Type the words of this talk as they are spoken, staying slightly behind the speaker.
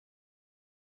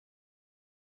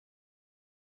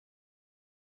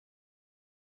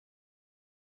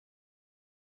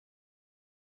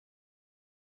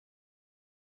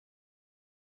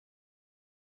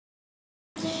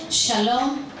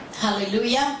Shalom,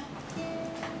 hallelujah.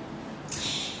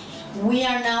 We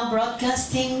are now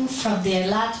broadcasting from the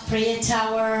Eilat Prayer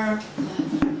Tower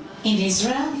in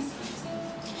Israel,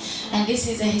 and this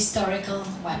is a historical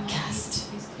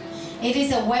webcast. It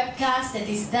is a webcast that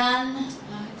is done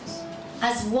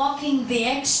as walking the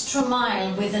extra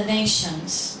mile with the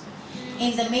nations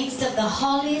in the midst of the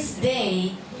holiest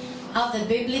day of the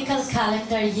biblical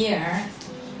calendar year,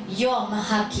 Yom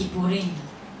Ha Kippurim,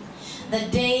 the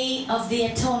Day of the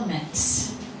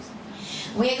Atonement.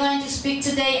 We're going to speak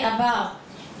today about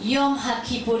Yom Ha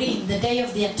Kippurim, the Day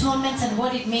of the Atonement, and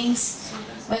what it means.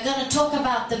 We're going to talk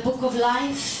about the Book of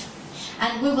Life,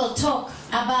 and we will talk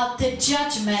about the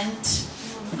judgment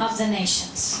of the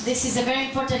nations. This is a very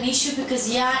important issue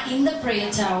because Yah in the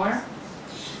prayer tower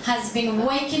has been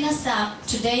waking us up.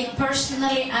 Today,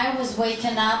 personally, I was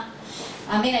waken up.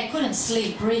 I couldn't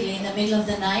sleep really in the middle of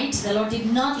the night. The Lord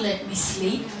did not let me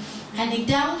sleep. And He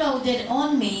downloaded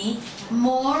on me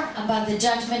more about the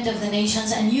judgment of the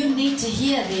nations. And you need to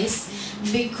hear this,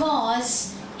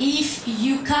 because if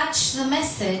you catch the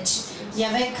message,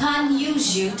 Yahweh can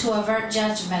use you to avert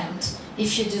judgment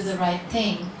if you do the right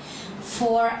thing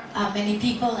for many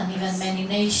people and even many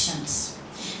nations.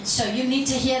 So you need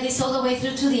to hear this all the way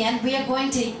through to the end. We are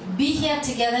going to be here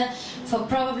together for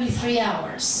probably 3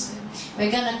 hours.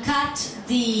 We're going to cut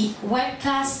the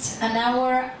webcast an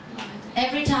hour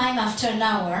every time after an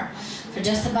hour for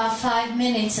just about 5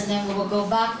 minutes, and then we will go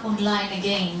back online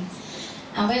again.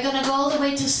 And we're going to go all the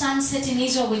way to sunset in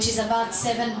Israel, which is about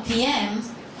 7 p.m.,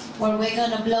 where we're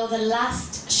going to blow the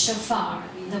last shofar.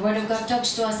 The Word of God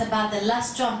talks to us about the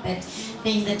last trumpet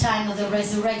being the time of the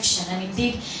resurrection. And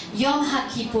indeed, Yom Ha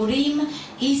Kippurim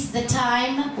is the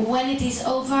time when it is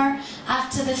over,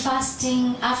 after the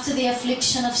fasting, after the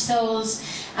affliction of souls,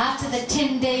 after the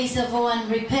 10 days of awe and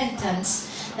repentance.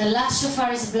 The last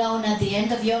shofar is blown at the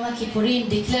end of Yom Ha Kippurim,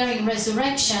 declaring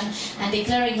resurrection and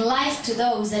declaring life to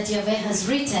those that Yahweh has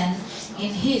written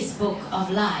in His book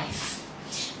of life.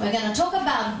 We're going to talk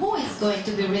about who is going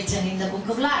to be written in the book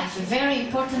of life, a very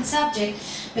important subject,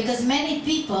 because many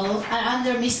people are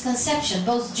under misconception,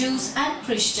 both Jews and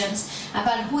Christians,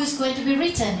 about who is going to be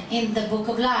written in the book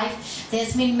of life.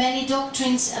 There's been many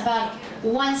doctrines about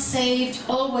once saved,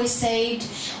 always saved,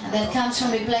 and that comes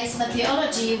from replacement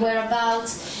theology, whereabout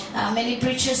many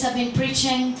preachers have been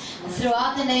preaching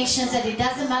throughout the nations that it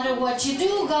doesn't matter what you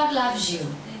do, God loves you.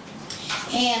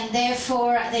 And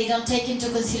therefore, they don't take into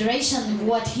consideration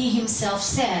what He Himself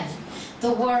said,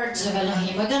 the words of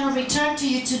Elohim. We're going to return to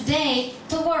you today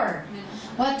the Word,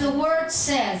 what the Word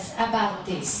says about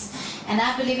this. And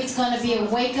I believe it's going to be a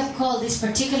wake-up call. This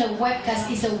particular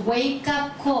webcast is a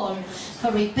wake-up call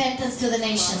for repentance to the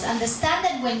nations. Understand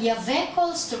that when Yahweh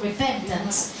calls to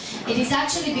repentance, it is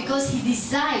actually because He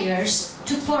desires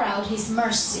to pour out His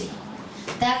mercy.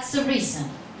 That's the reason.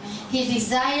 He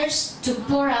desires to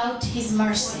pour out His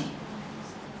mercy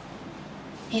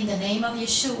in the name of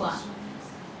Yeshua.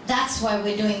 That's why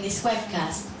we're doing this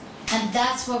webcast, and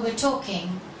that's why we're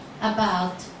talking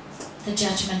about the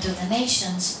judgment of the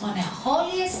nations on a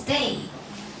holiest day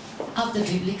of the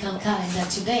biblical calendar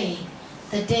today,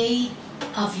 the day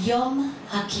of Yom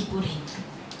Ha Kippurim,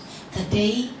 the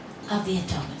day of the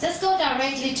atonement. Let's go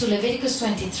directly to Leviticus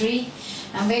 23,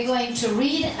 and we're going to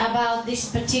read about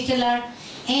this particular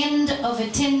end of a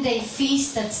 10-day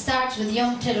feast that starts with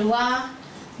Yom Teruah,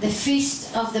 the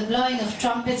feast of the blowing of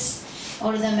trumpets,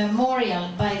 or the memorial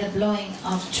by the blowing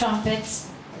of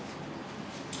trumpets.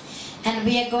 And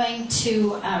we are going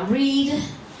to read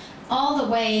all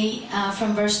the way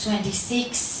from verse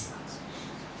 26.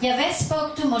 Yahweh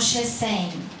spoke to Moshe,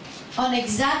 saying, on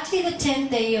exactly the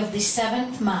 10th day of the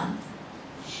 7th month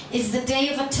is the day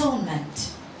of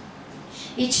atonement.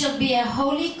 It shall be a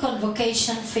holy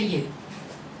convocation for you.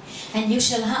 And you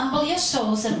shall humble your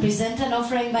souls and present an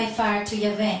offering by fire to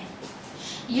Yahweh.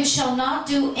 You shall not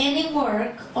do any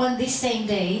work on this same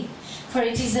day, for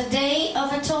it is a day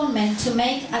of atonement, to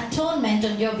make atonement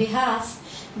on your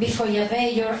behalf before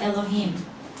Yahweh your Elohim.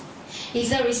 If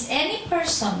there is any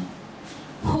person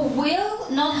who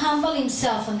will not humble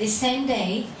himself on this same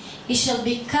day, he shall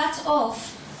be cut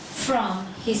off from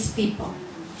his people.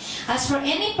 As for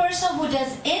any person who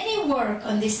does any work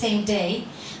on this same day,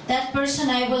 that person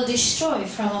I will destroy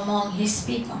from among his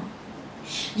people.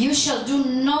 You shall do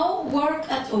no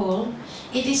work at all.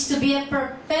 It is to be a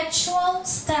perpetual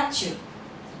statute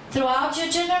throughout your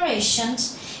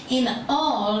generations in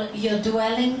all your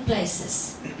dwelling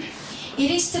places. It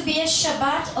is to be a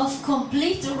Shabbat of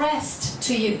complete rest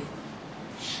to you.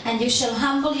 And you shall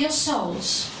humble your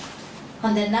souls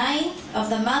on the 9th of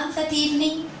the month at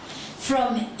evening,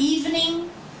 from evening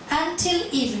until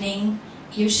evening,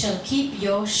 you shall keep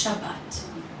your Shabbat.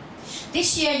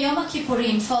 This year, Yom Ha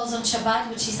Kippurim falls on Shabbat,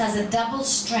 which has a double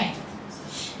strength.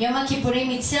 Yom Ha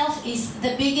Kippurim itself is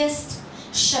the biggest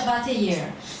Shabbat a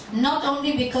year. Not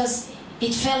only because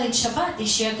it fell in Shabbat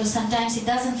this year, because sometimes it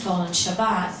doesn't fall on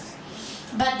Shabbat,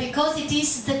 but because it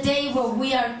is the day where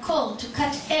we are called to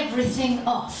cut everything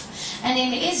off. And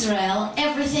in Israel,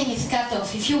 everything is cut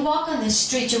off. If you walk on the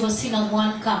street, you will see not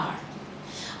one car.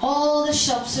 All the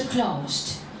shops are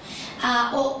closed.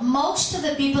 Most of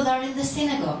the people are in the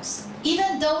synagogues.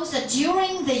 Even those that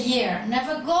during the year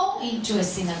never go into a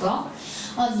synagogue,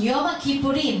 on Yom Ha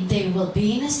Kippurim they will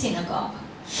be in a synagogue.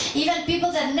 Even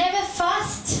people that never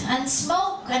fast and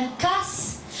smoke and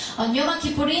cuss, on Yom Ha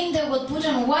Kippurim they will put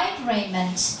on white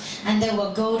raiment and they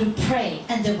will go to pray,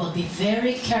 and they will be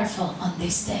very careful on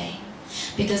this day,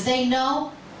 because they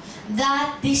know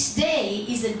that this day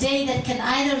is a day that can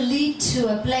either lead to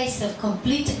a place of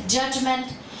complete judgment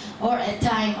or a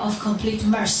time of complete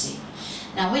mercy.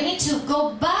 Now we need to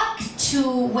go back to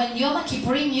when Yom Ha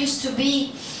Kippurim used to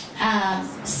be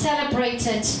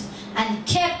celebrated and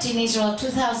kept in Israel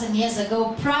 2,000 years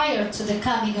ago, prior to the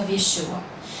coming of Yeshua.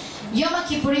 Yom Ha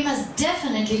Kippurim has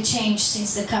definitely changed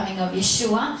since the coming of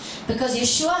Yeshua, because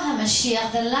Yeshua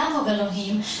HaMashiach, the Lamb of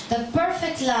Elohim, the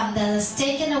perfect Lamb that has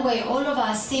taken away all of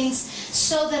our sins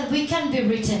so that we can be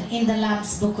written in the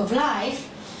Lamb's Book of Life.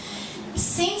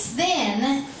 Since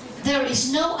then, there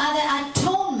is no other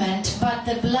atonement but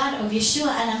the blood of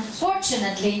Yeshua, and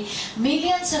unfortunately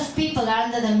millions of people are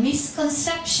under the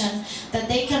misconception that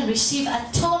they can receive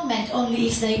atonement only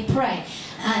if they pray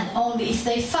and only if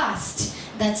they fast.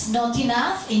 That's not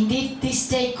enough. Indeed, this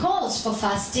day calls for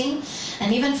fasting,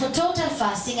 and even for total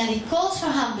fasting, and it calls for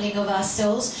humbling of our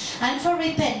souls and for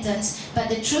repentance. But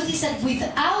the truth is that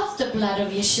without the blood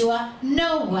of Yeshua,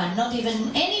 no one, not even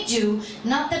any Jew,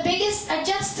 not the biggest or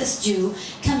justest Jew,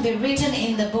 can be written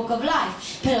in the Book of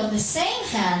Life. But on the same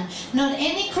hand, not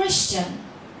any Christian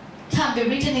can be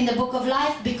written in the Book of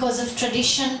Life because of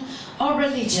tradition or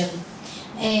religion.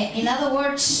 In other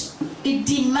words, it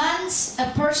demands a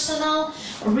personal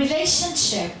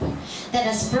relationship that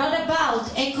has brought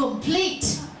about a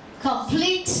complete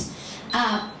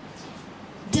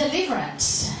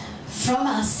deliverance from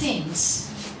our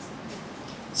sins,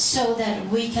 so that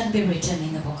we can be written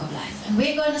in the Book of Life. And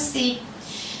we're going to see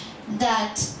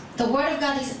that the Word of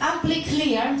God is amply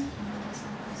clear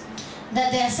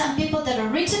that there are some people that are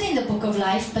written in the Book of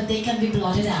Life, but they can be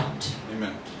blotted out.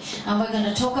 Amen. And we're going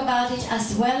to talk about it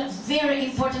as well. Very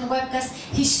important webcast,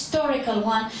 historical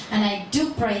one, and I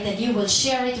do pray that you will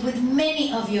share it with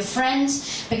many of your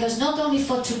friends, because not only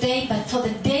for today but for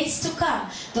the days to come,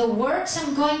 the words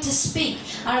I'm going to speak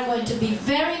are going to be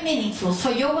very meaningful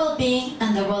for your well-being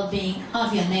and the well-being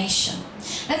of your nation.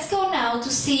 Let's go now to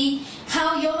see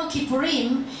how Yom Ha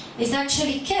Kippurim is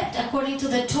actually kept according to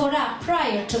the Torah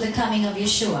prior to the coming of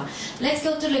Yeshua. Let's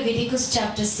go to Leviticus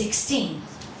chapter 16.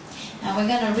 And we're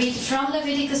going to read from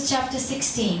Leviticus chapter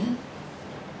 16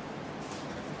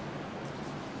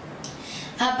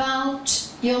 about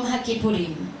Yom Ha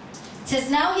Kippurim. It says,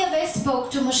 Now Yahweh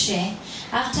spoke to Moshe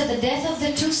after the death of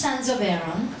the two sons of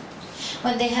Aaron.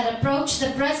 When they had approached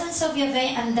the presence of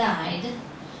Yahweh and died,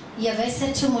 Yahweh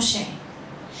said to Moshe,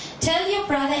 Tell your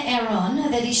brother Aaron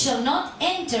that he shall not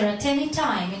enter at any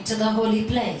time into the holy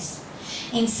place,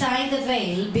 inside the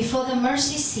veil before the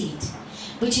mercy seat,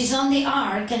 which is on the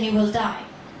ark, and he will die.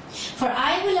 For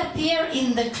I will appear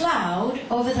in the cloud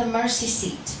over the mercy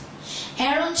seat.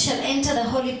 Aaron shall enter the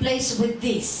holy place with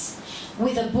this,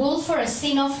 with a bull for a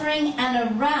sin offering and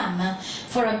a ram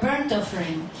for a burnt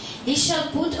offering. He shall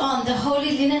put on the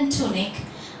holy linen tunic,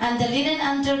 and the linen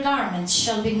undergarments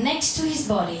shall be next to his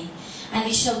body, and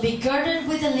he shall be girded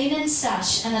with a linen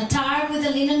sash and attired with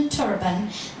a linen turban.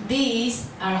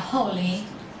 These are holy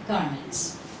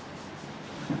garments.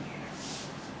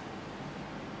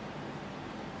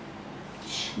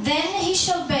 Then he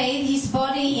shall bathe his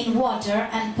body in water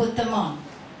and put them on.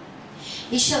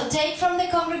 He shall take from the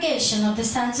congregation of the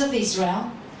sons of Israel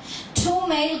 2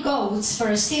 male goats for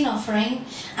a sin offering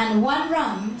and 1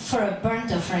 ram for a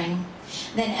burnt offering.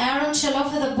 Then Aaron shall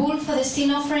offer the bull for the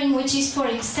sin offering, which is for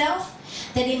himself,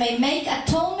 that he may make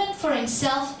atonement for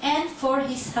himself and for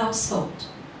his household.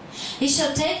 He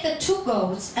shall take the 2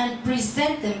 goats and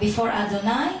present them before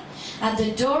Adonai at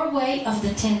the doorway of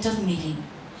the tent of meeting.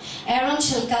 Aaron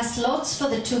shall cast lots for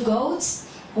the 2 goats,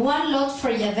 1 lot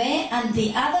for Yahweh and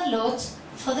the other lot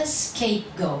for the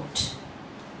scapegoat.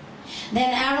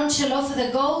 Then Aaron shall offer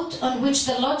the goat on which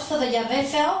the lot for the Yahweh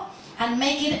fell, and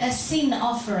make it a sin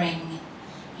offering.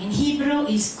 In Hebrew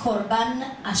is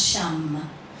Korban Asham,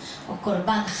 or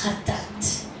Korban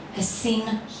Chatat, a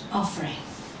sin offering.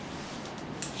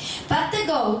 But the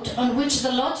goat on which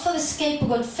the lot for the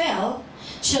scapegoat fell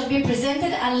shall be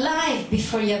presented alive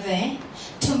before Yahweh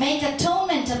to make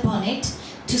atonement upon it,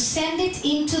 to send it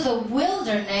into the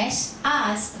wilderness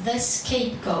as the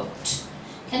scapegoat.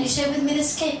 Can you say with me the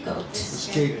scapegoat?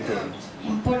 Scapegoat.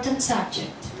 Important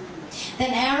subject.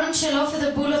 Then Aaron shall offer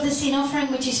the bull of the sin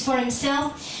offering which is for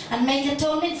himself, and make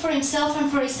atonement for himself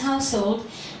and for his household,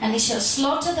 and he shall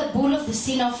slaughter the bull of the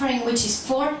sin offering which is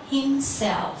for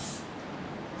himself.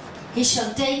 He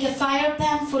shall take a fire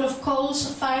pan full of coals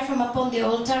of fire from upon the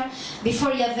altar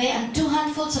before Yahweh, and 2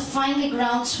 handfuls of finely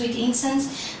ground sweet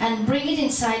incense, and bring it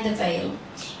inside the veil.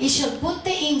 He shall put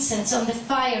the incense on the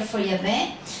fire for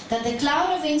Yahweh, that the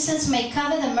cloud of incense may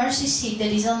cover the mercy seat that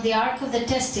is on the ark of the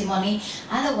testimony,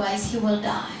 otherwise he will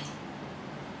die.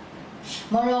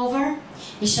 Moreover,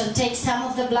 he shall take some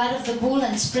of the blood of the bull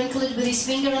and sprinkle it with his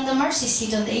finger on the mercy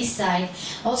seat on the east side.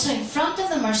 Also in front of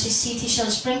the mercy seat he shall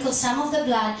sprinkle some of the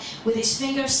blood with his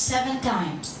finger 7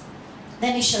 times.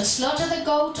 Then he shall slaughter the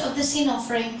goat of the sin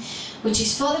offering, which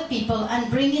is for the people, and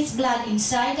bring its blood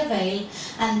inside the veil,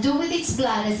 and do with its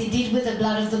blood as he did with the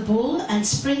blood of the bull, and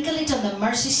sprinkle it on the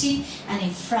mercy seat and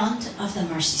in front of the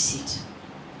mercy seat.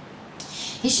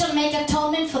 He shall make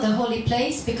atonement for the holy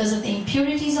place because of the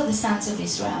impurities of the sons of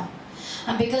Israel,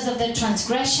 and because of their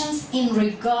transgressions in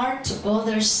regard to all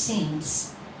their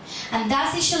sins. And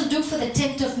thus he shall do for the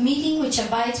tent of meeting which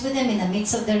abides with them in the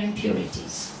midst of their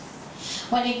impurities.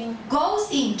 When he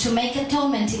goes in to make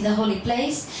atonement in the holy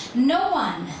place, no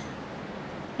one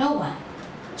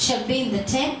shall be in the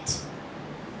tent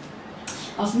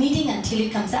of meeting until he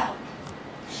comes out.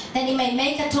 Then he may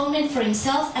make atonement for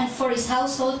himself and for his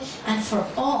household and for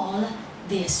all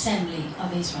the assembly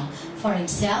of Israel. For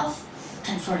himself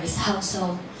and for his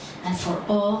household and for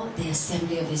all the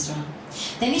assembly of Israel.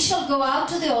 Then he shall go out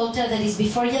to the altar that is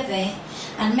before Yahweh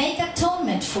and make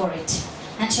atonement for it,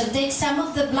 and shall take some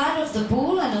of the blood of the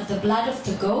bull and of the blood of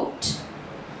the goat,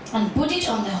 and put it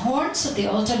on the horns of the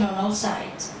altar on all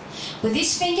sides. With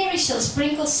his finger he shall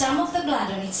sprinkle some of the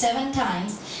blood on it 7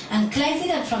 times, and cleanse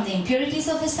it, and from the impurities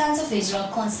of the sons of Israel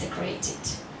consecrate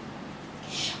it.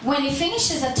 When he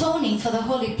finishes atoning for the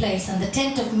holy place and the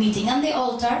tent of meeting and the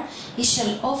altar, he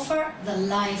shall offer the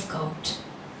live goat.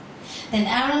 Then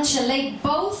Aaron shall lay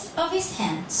both of his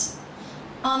hands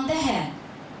on the head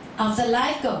of the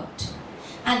live goat,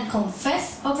 and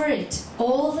confess over it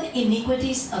all the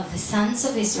iniquities of the sons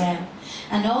of Israel,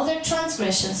 and all their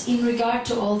transgressions in regard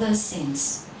to all their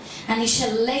sins. And he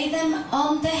shall lay them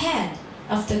on the head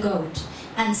of the goat,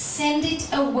 and send it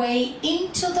away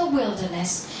into the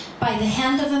wilderness by the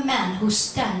hand of a man who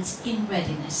stands in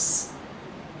readiness.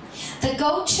 The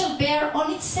goat shall bear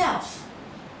on itself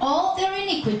all their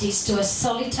iniquities to a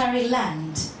solitary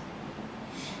land,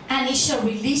 and he shall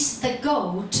release the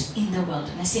goat in the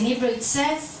wilderness. In Hebrew it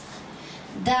says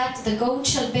that the goat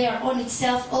shall bear on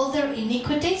itself all their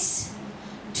iniquities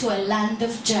to a land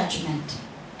of judgment,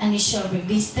 and he shall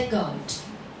release the goat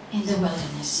in the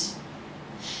wilderness.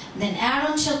 Then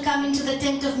Aaron shall come into the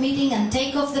tent of meeting and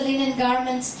take off the linen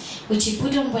garments which he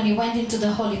put on when he went into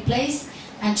the holy place,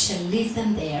 and shall leave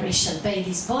them there. He shall bathe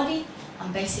his body,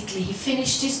 and basically he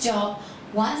finished his job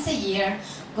once a year,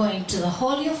 going to the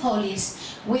Holy of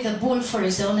Holies with a bull for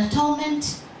his own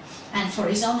atonement, and for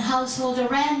his own household a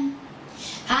ram,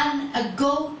 and a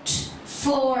goat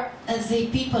for the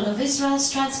people of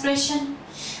Israel's transgression,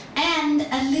 and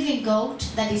a living goat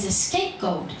that is a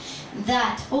scapegoat,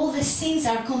 that all the sins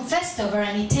are confessed over,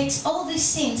 and he takes all these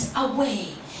sins away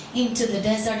into the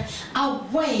desert,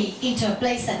 away into a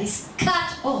place that is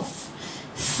cut off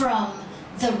from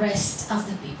the rest of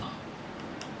the people,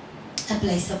 a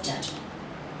place of judgment.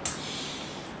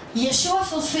 Yeshua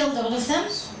fulfilled all of them.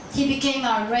 He became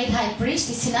our great high priest.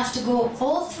 It's enough to go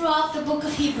all throughout the book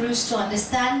of Hebrews to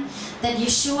understand that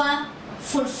Yeshua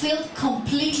fulfilled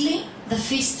completely the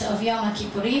feast of Yom Ha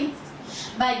Kippurim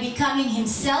by becoming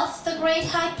himself the great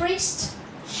high priest.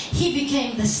 He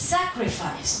became the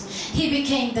sacrifice. He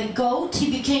became the goat. He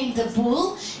became the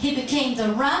bull. He became the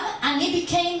ram. And he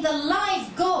became the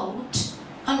live goat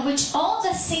on which all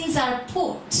the sins are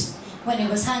put when he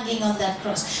was hanging on that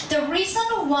cross. The reason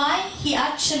why he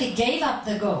actually gave up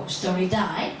the ghost, or he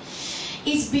died,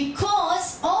 is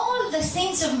because all the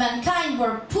sins of mankind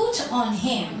were put on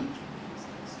him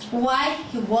while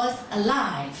he was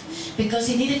alive, because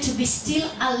he needed to be still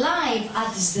alive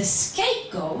as the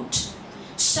scapegoat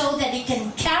so that he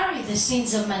can carry the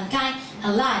sins of mankind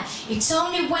alive. It's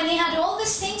only when he had all the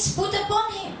sins put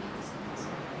upon him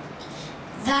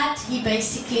that he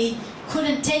basically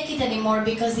couldn't take it anymore,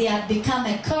 because he had become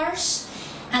a curse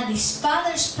and his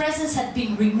father's presence had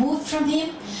been removed from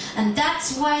him, and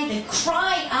that's why the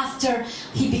cry after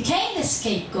he became the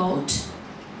scapegoat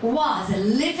was, a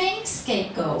living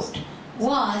scapegoat,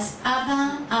 was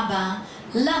Abba, Abba,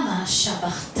 lama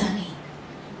sabachthani.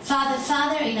 Father,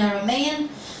 Father, in Aramean,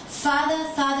 Father,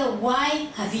 Father, why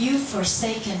have you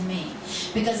forsaken me?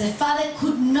 Because the father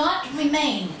could not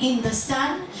remain in the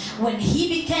son when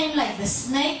he became like the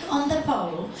snake on the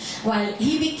pole, while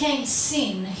he became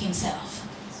sin himself.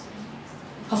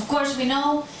 Of course, we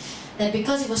know that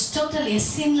because he was totally a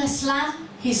sinless lamb,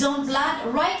 his own blood,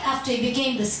 right after he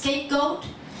became the scapegoat,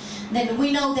 then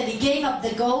we know that he gave up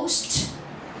the ghost,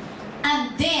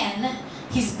 and then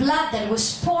his blood that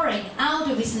was pouring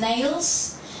out of his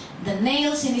nails, the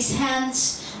nails in his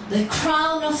hands, the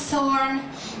crown of thorn,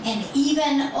 and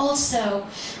even also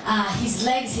his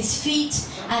legs, his feet,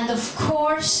 and of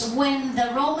course when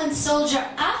the Roman soldier,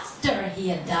 after he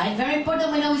had died, very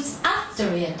important, we know it's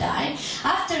after he had died,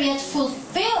 after he had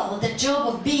fulfilled the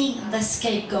job of being the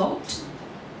scapegoat,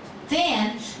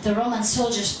 then the Roman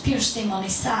soldiers pierced him on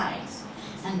his side,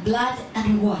 and blood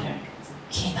and water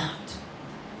came out.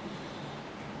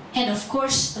 And of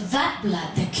course that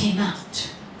blood that came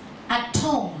out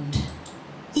atoned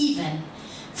even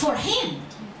for him,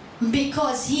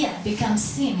 because he had become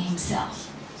sin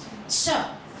himself. So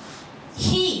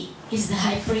he is the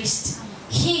high priest,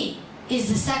 he is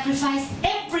the sacrifice.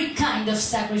 Every kind of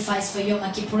sacrifice for Yom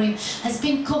Ha Kippurim has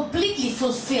been completely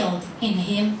fulfilled in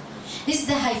him. He's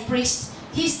the high priest,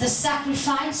 he's the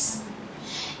sacrifice,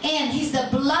 and he's the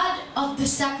blood of the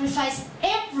sacrifice.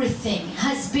 Everything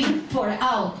has been poured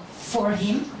out for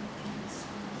him,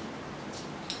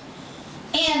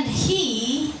 and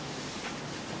he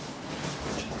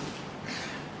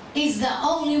is the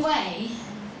only way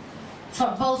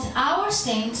for both our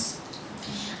sins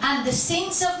and the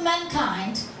sins of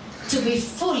mankind to be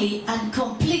fully and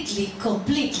completely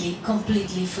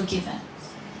forgiven.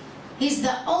 He's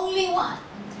the only one.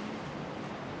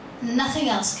 Nothing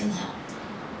else can help.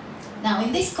 Now,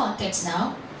 in this context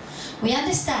now, we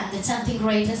understand that something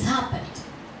great has happened.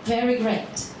 Very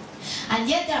great. And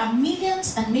yet there are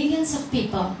millions and millions of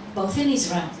people, both in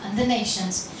Israel and the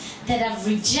nations, that have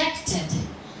rejected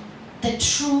the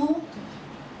true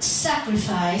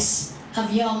sacrifice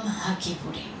of Yom Ha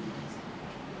Kippurim.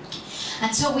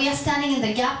 And so we are standing in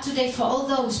the gap today for all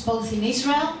those, both in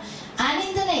Israel and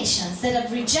in the nations, that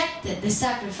have rejected the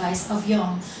sacrifice of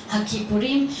Yom Ha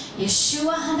Kippurim,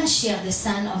 Yeshua HaMashiach, the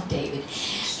son of David.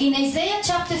 In Isaiah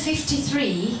chapter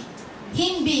 53,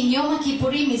 him being Yom Ha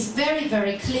Kippurim is very,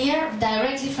 very clear,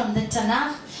 directly from the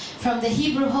Tanakh, from the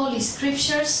Hebrew Holy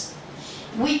Scriptures.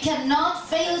 We cannot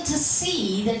fail to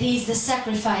see that he is the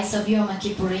sacrifice of Yom Ha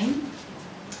Kippurim.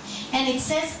 And it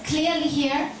says clearly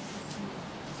here,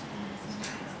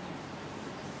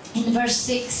 in verse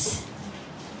 6,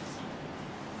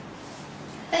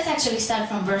 let's actually start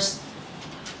from verse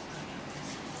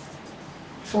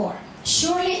 4.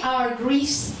 Surely our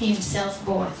griefs he himself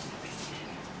bore,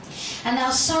 and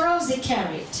our sorrows he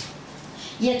carried.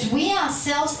 Yet we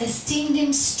ourselves esteemed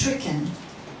him stricken,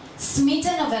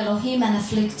 smitten of Elohim and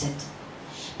afflicted.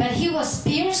 But he was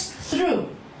pierced through.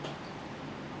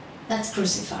 That's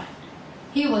crucified.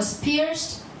 He was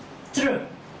pierced through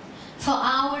for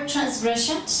our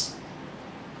transgressions.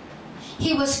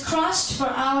 He was crushed for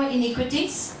our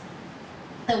iniquities.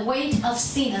 The weight of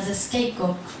sin as a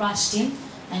scapegoat crushed him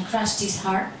and crushed his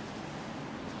heart.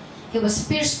 He was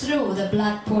pierced through, the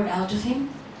blood poured out of him.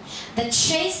 The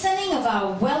chastening of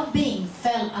our well-being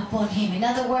fell upon him. In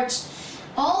other words,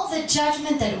 all the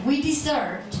judgment that we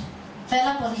deserved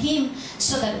fell upon him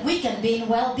so that we can be in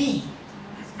well-being.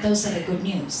 Those are the good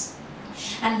news.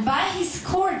 And by his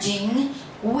scourging,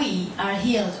 we are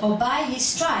healed. Or by his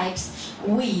stripes,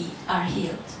 we are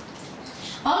healed.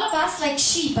 All of us, like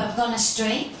sheep, have gone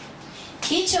astray.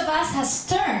 Each of us has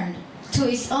turned to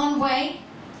his own way.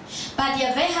 But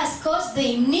Yahweh has caused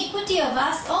the iniquity of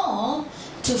us all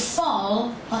to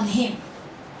fall on him.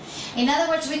 In other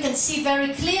words, we can see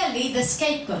very clearly the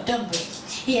scapegoat, don't we?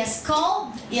 He has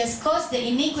caused the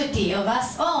iniquity of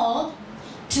us all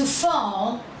to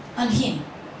fall on him.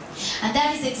 And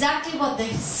that is exactly what the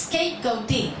scapegoat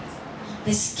did.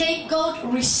 The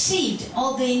scapegoat received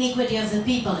all the iniquity of the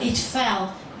people. It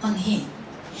fell on him.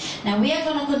 Now we are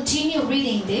going to continue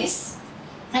reading this,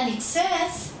 and it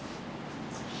says,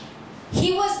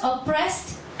 he was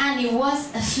oppressed and he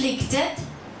was afflicted,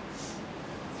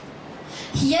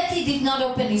 yet he did not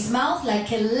open his mouth,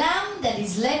 like a lamb that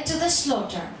is led to the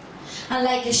slaughter, and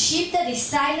like a sheep that is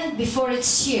silent before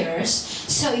its shearers,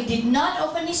 so he did not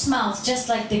open his mouth, just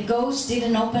like the goats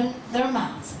didn't open their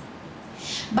mouth.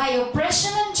 By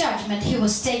oppression and judgment he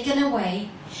was taken away.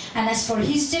 And as for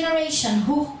his generation,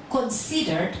 who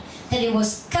considered that he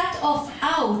was cut off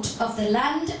out of the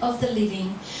land of the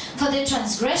living for the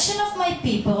transgression of my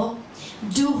people,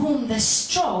 to whom the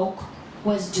stroke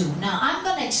was due. Now, I'm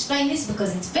going to explain this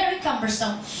because it's very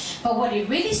cumbersome, but what it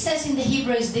really says in the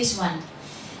Hebrew is this one.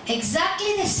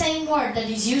 Exactly the same word that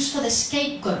is used for the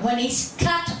scapegoat, when he's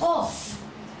cut off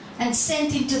and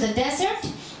sent into the desert,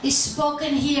 is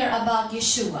spoken here about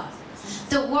Yeshua.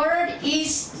 The word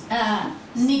is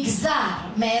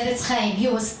nigzar me'eretz chaim. He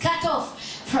was cut off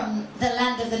from the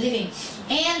land of the living.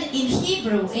 And in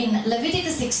Hebrew, in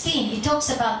Leviticus 16, it talks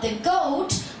about the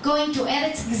goat going to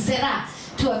Eretz Gzerah,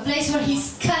 to a place where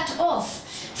he's cut off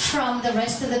from the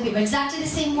rest of the people. Exactly the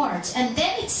same words. And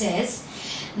then it says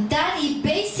that he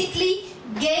basically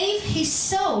gave his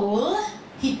soul,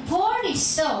 he poured his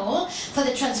soul for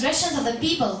the transgressions of the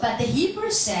people. But the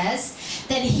Hebrew says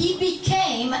that he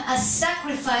became a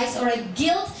sacrifice or a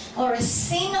guilt or a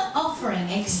sin offering,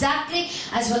 exactly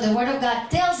as what the Word of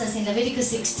God tells us in Leviticus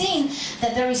 16,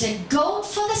 that there is a goat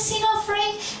for the sin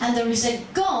offering and there is a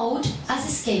goat as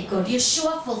a scapegoat.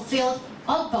 Yeshua fulfilled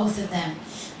both of them.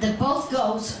 The both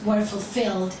goats were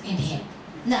fulfilled in him.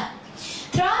 Now,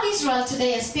 throughout Israel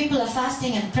today, as people are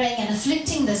fasting and praying and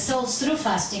afflicting their souls through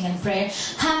fasting and prayer,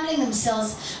 humbling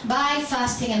themselves by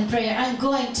fasting and prayer and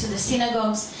going to the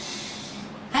synagogues,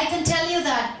 I can tell you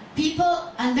that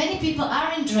people, and many people,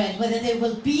 are in dread whether they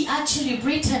will be actually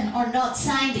written or not,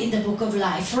 signed in the book of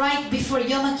life. Right before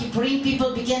Yom Ha Kippurim,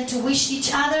 people began to wish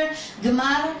each other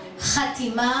Gemar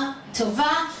Chatima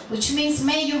Tova, which means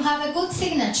may you have a good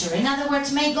signature. In other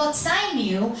words, may God sign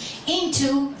you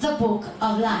into the book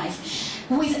of life.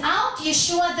 Without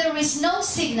Yeshua, there is no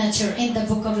signature in the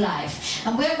book of life.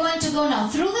 And we're going to go now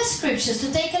through the scriptures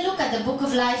to take a look at the book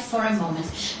of life for a moment.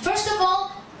 First of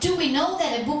all, do we know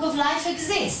that a book of life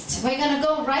exists? We're going to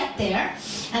go right there.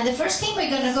 And the first thing we're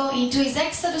going to go into is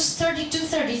Exodus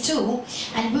 32:32.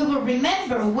 And we will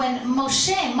remember when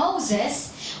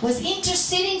Moses was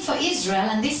interceding for Israel,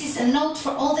 and this is a note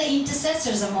for all the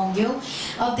intercessors among you,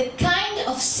 of the kind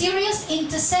of serious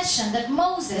intercession that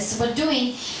Moses was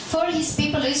doing for his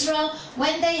people Israel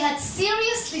when they had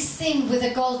seriously sinned with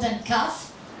a golden calf.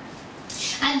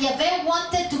 And Yahweh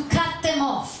wanted to cut them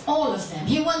off, all of them.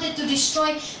 He wanted to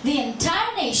destroy the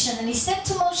entire nation. And he said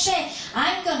to Moshe,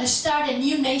 I'm going to start a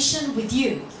new nation with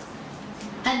you.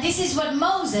 And this is what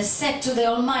Moses said to the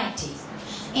Almighty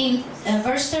in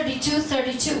verse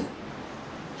 32.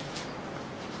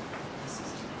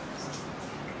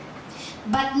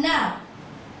 But now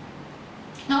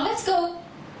let's go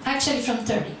actually from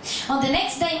 30. On the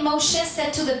next day, Moshe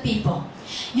said to the people,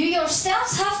 you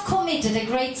yourselves have committed a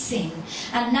great sin,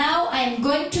 and now I am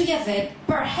going to Yahweh.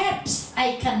 Perhaps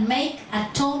I can make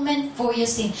atonement for your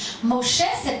sin. Moshe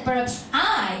said, perhaps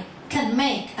I can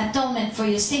make atonement for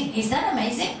your sin. Is that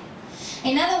amazing?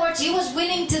 In other words, he was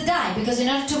willing to die, because in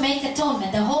order to make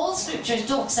atonement, the whole scripture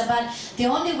talks about the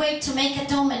only way to make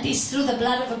atonement is through the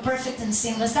blood of a perfect and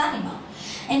sinless animal.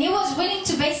 And he was willing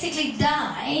to basically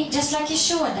die, just like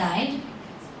Yeshua died.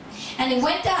 And he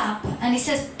went up and he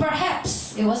says,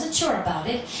 perhaps, he wasn't sure about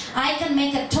it, I can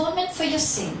make atonement for your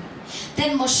sin.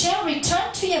 Then Moshe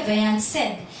returned to Yahweh and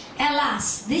said,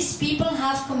 alas, these people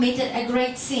have committed a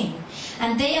great sin,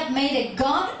 and they have made a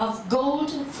god of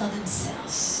gold for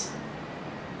themselves.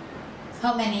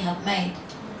 How many have made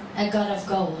a god of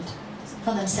gold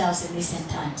for themselves in these end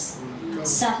times?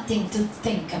 Something to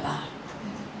think about.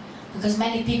 Because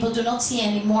many people do not see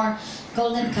any more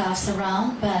golden calves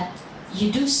around, but you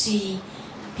do see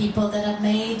people that have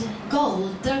made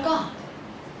gold their god,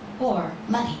 or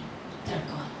money their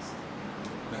god.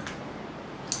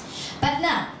 But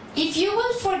now, if you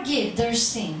will forgive their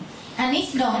sin, and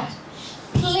if not,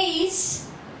 please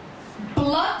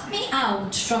blot me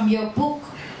out from your book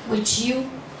which you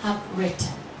have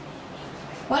written.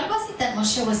 What was it that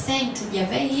Moshe was saying to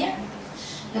Yahweh here?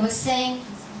 He was saying,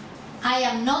 I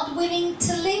am not willing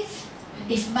to live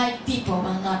if my people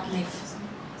will not live.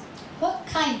 What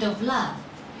kind of love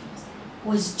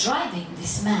was driving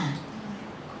this man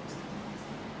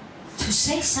to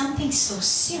say something so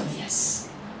serious?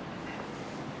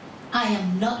 I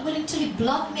am not willing to live.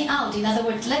 Blot me out. In other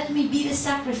words, let me be the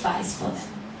sacrifice for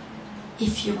them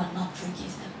if you will not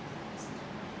forgive them.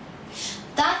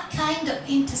 That kind of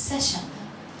intercession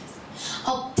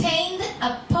obtained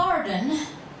a pardon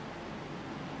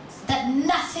that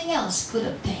nothing else could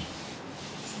obtain.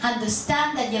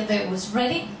 Understand that Yahweh was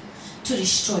ready to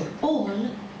destroy all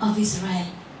of Israel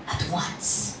at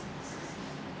once.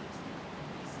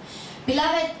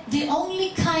 Beloved, the only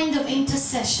kind of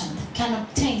intercession that can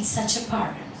obtain such a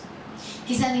pardon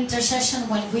is an intercession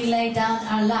when we lay down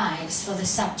our lives for the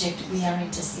subject we are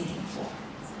interceding for.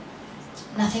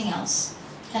 Nothing else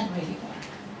can really work.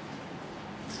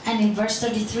 And in verse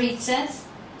 33 it says,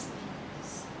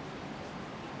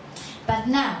 "But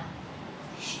now,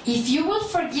 if you will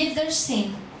forgive their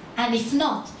sin, and if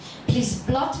not, please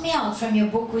blot me out from your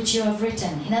book which you have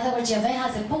written." In other words, Yahweh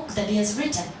has a book that he has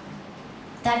written.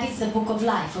 That is the book of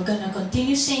life. We're going to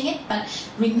continue seeing it, but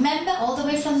remember, all the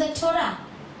way from the Torah,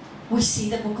 we see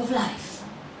the book of life.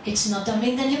 It's not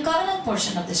only in the New Covenant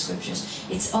portion of the scriptures,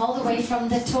 it's all the way from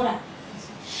the Torah.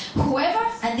 "Whoever,"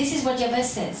 and this is what Yahweh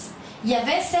says,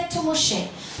 Yahweh said to Moshe,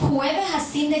 "Whoever has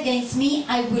sinned against me,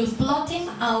 I will blot him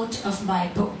out of my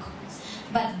book.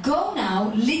 But go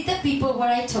now, lead the people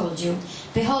where I told you.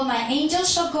 Behold, my angel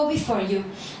shall go before you.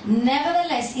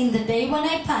 Nevertheless, in the day when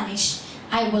I punish,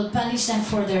 I will punish them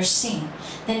for their sin."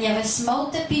 Then Yahweh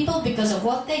smote the people because of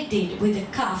what they did with the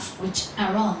calf which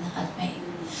Aaron had made.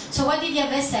 So what did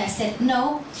Yahweh say? I said,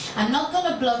 "No, I'm not going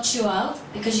to blot you out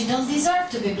because you don't deserve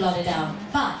to be blotted out.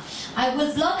 But I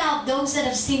will blot out those that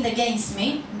have sinned against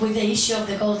me with the issue of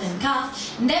the golden calf.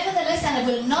 Nevertheless, and I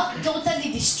will not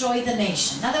totally destroy the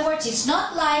nation." In other words, it's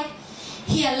not like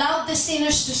he allowed the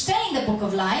sinners to stay in the book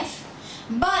of life,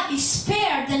 but he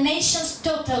spared the nation's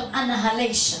total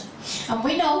annihilation. And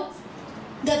we know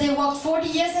that they walked 40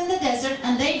 years in the desert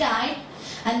and they died.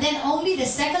 And then only the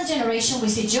second generation, we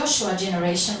see Joshua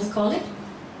generation, we call it.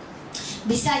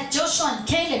 Besides Joshua and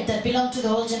Caleb that belong to the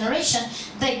whole generation,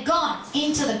 they got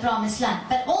into the promised land.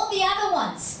 But all the other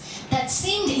ones that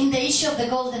sinned in the issue of the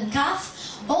golden calf,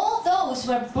 all those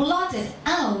were blotted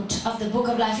out of the book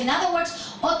of life. In other words,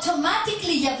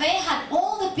 automatically Yahweh had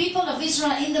all the people of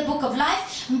Israel in the book of life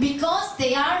because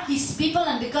they are his people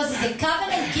and because he's a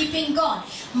covenant-keeping God.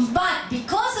 But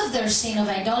because of their sin of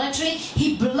idolatry,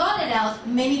 he blotted out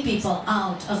many people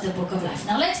out of the book of life.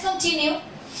 Now let's continue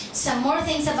some more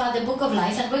things about the book of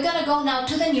life, and we're going to go now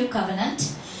to the new covenant.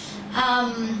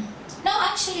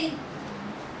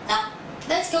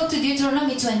 Let's go to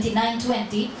Deuteronomy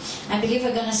 29:20. I believe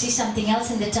we're going to see something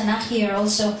else in the Tanakh here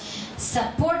also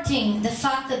supporting the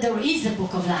fact that there is a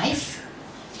book of life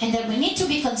and that we need to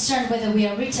be concerned whether we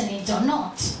are written in it or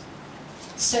not.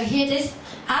 So here it is.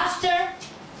 After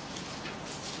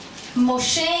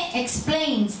Moshe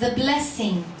explains the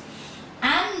blessing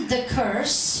and the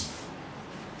curse,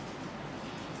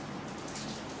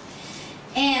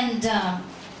 and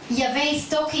Yahweh is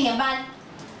talking about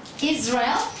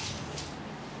Israel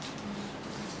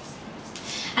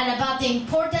and about the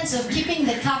importance of keeping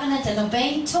the covenant and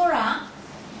obeying Torah.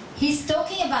 He's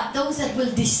talking about those that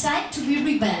will decide to be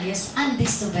rebellious and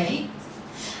disobey.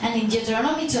 And in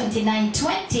Deuteronomy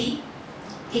 29:20,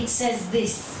 it says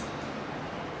this.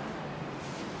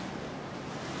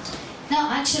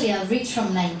 No, actually, I'll read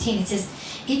from 19. It says,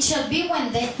 "It shall be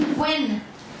when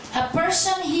a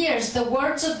person hears the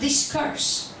words of this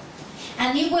curse,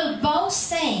 and he will boast,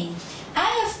 saying, I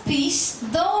have peace,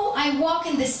 though I walk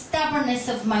in the stubbornness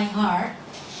of my heart,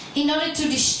 in order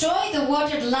to destroy the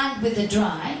watered land with the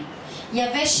dry,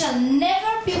 Yahweh shall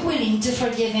never be willing to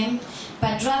forgive him,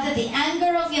 but rather the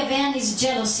anger of Yahweh and his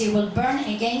jealousy will burn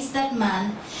against that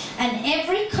man, and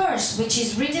every curse which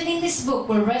is written in this book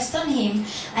will rest on him,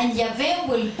 and Yahweh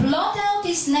will blot out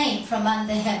his name from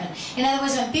under heaven." In other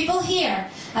words, when people hear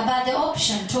about the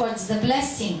option towards the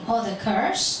blessing or the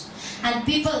curse, and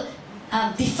people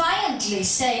defiantly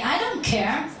say, "I don't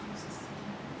care.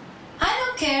 I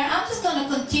don't care. I'm just going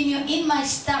to continue in my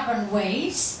stubborn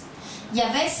ways,"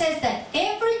 Yahweh says that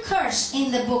every curse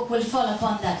in the book will fall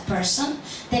upon that person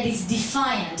that is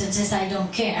defiant and says, "I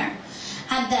don't care,"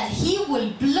 and that he will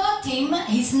blot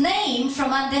his name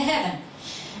from under heaven.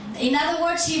 In other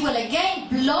words, he will again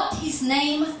blot his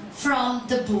name from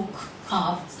the book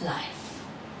of life.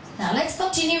 Now let's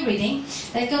continue reading.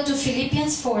 Let's go to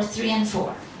Philippians 4:3 and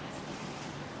 4.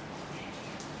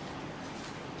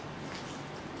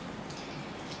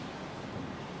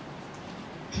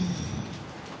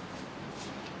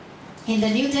 In the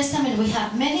New Testament, we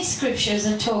have many scriptures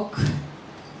that talk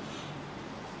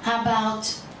about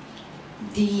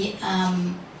the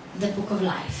book of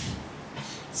life.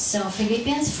 So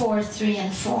Philippians 4:3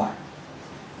 and 4.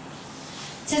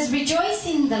 It says, "Rejoice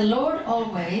in the Lord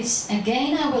always.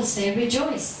 Again I will say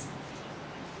rejoice."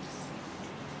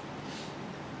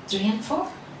 3 and 4.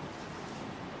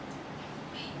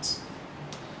 Wait.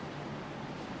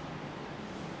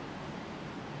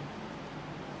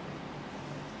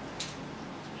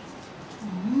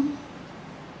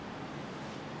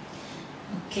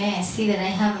 Okay, I see that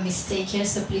I have a mistake here,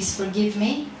 so please forgive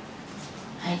me.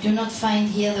 I do not find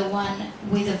here the one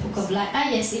with the book of life. Ah,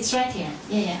 yes, it's right here.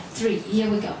 Yeah, 3. Here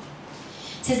we go.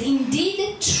 It says,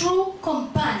 indeed, true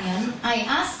companion, I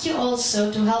ask you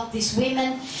also to help these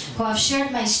women who have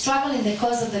shared my struggle in the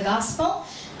cause of the gospel,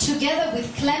 together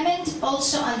with Clement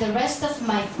also and the rest of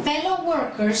my fellow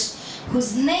workers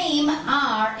whose name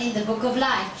are in the book of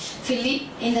life.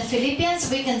 In the Philippians,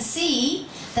 we can see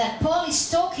that Paul is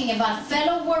talking about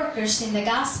fellow workers in the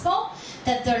gospel,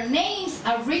 that their names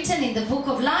are written in the book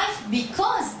of life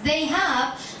because they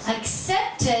have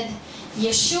accepted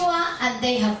Yeshua and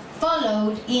they have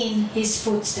followed in his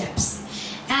footsteps.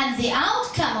 And the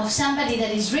outcome of somebody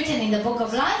that is written in the book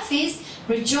of life is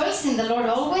rejoice in the Lord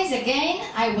always. Again,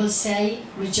 I will say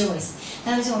rejoice.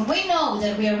 Now, when we know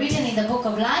that we are written in the book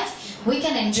of life, we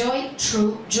can enjoy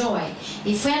true joy.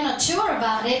 If we are not sure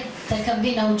about it, there can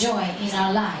be no joy in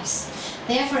our lives.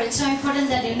 Therefore, it's so important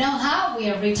that you know how we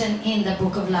are written in the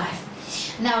book of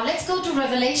life. Now, let's go to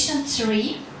Revelation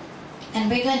 3. And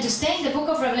we're going to stay in the book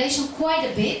of Revelation quite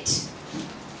a bit.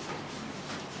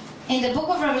 In the book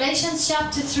of Revelation,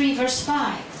 chapter 3, verse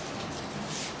 5.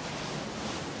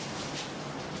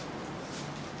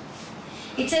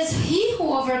 It says, he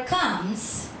who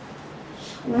overcomes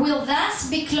will thus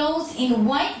be clothed in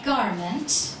white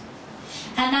garment,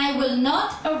 and I will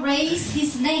not erase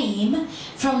his name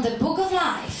from the book of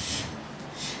life,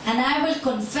 and I will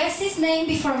confess his name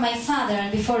before my Father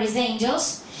and before his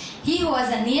angels. He who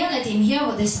has an ear, let him hear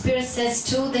what the Spirit says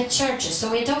to the churches.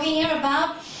 So we're talking here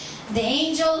about the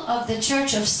angel of the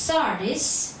church of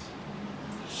Sardis,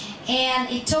 and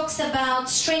it talks about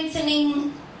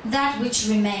strengthening that which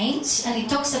remains, and it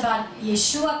talks about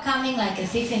Yeshua coming like a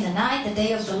thief in the night, the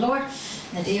day of the Lord,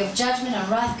 the day of judgment and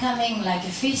wrath coming like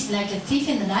a thief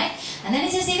in the night. And then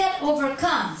it says he that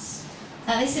overcomes.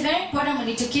 Now this is very important. We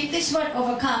need to keep this word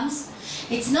overcomes.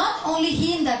 It's not only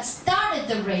him that started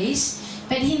the race,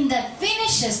 but him that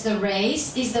finishes the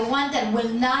race is the one that will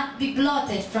not be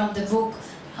blotted from the book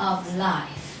of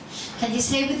life. Can you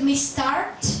say with me,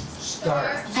 start?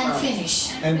 Start. And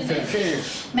finish. And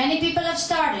finish. Many people have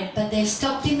started, but they've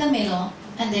stopped in the middle,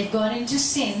 and they've gone into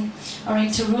sin or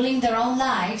into ruling their own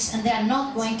lives, and they are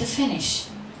not going to finish.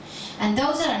 And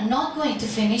those that are not going to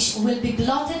finish will be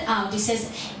blotted out. He says,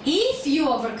 if you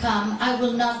overcome, I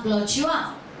will not blot you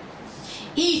out.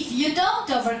 If you don't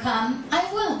overcome,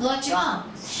 I will blot you out.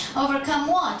 Overcome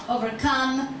what?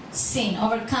 Overcome sin,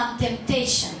 overcome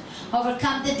temptation,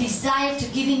 overcome the desire to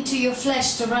give into your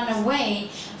flesh, to run away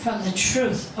from the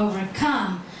truth,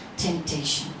 overcome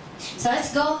temptation. So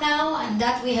let's go now, and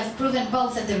that we have proven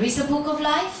both that there is a book of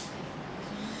life,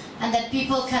 and that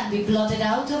people can be blotted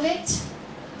out of it,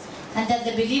 and that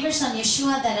the believers on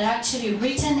Yeshua that are actually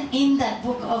written in that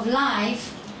book of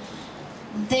life,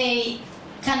 they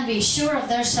can be sure of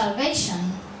their salvation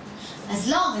as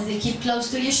long as they keep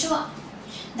close to Yeshua.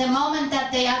 The moment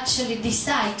that they actually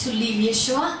decide to leave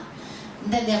Yeshua,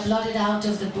 then they're blotted out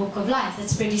of the book of life.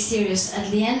 That's pretty serious.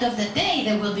 At the end of the day,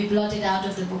 they will be blotted out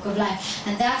of the book of life.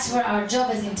 And that's where our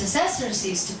job as intercessors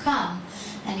is, to come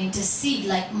and intercede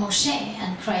like Moshe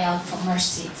and cry out for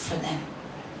mercy for them.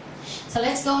 So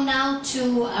let's go now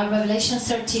to Revelation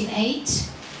 13:8.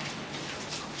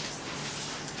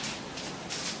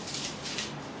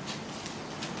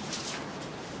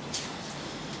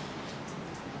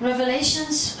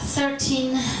 Revelations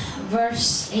 13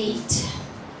 verse 8.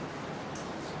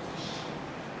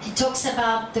 It talks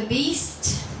about the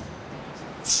beast,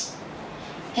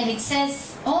 and it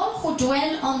says, all who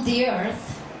dwell on the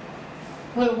earth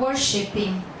will worship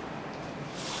him.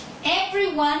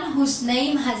 Everyone whose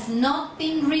name has not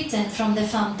been written from the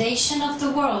foundation of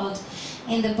the world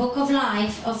in the book of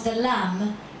life of the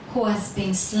Lamb who has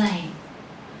been slain.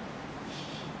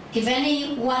 If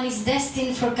anyone is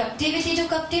destined for captivity, to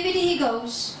captivity he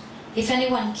goes. If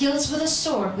anyone kills with a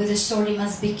sword he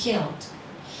must be killed.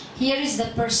 Here is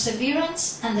the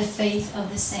perseverance and the faith of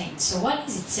the saints. So what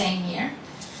is it saying here?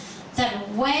 That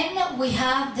when we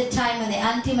have the time when the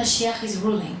anti-Mashiach is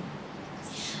ruling,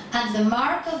 and the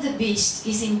mark of the beast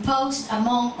is imposed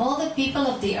among all the people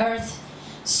of the earth,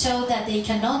 so that they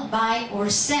cannot buy or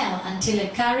sell until they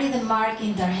carry the mark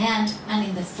in their hand and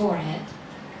in the forehead,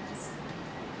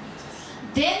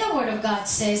 then the Word of God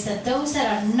says that those that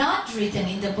are not written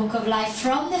in the book of life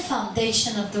from the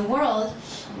foundation of the world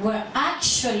will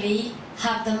actually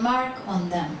have the mark on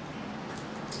them.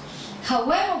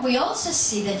 However, we also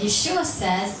see that Yeshua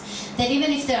says that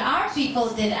even if there are people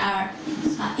that are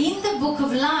in the book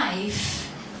of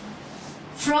life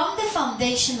from the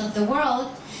foundation of the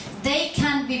world, they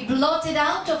can be blotted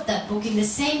out of that book in the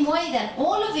same way that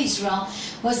all of Israel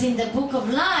was in the book of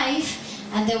life,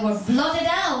 and they were blotted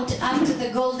out after the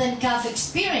golden calf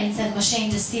experience that Moshe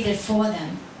interceded for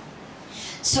them.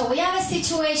 So we have a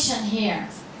situation here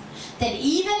that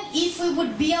even if we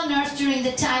would be on earth during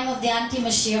the time of the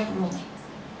anti-Mashiach ruling,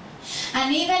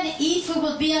 and even if we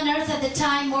will be on earth at the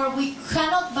time where we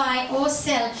cannot buy or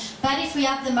sell, but if we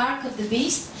have the mark of the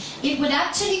beast, it would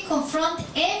actually confront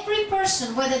every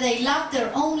person whether they love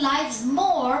their own lives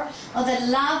more or they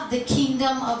love the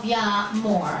kingdom of Yah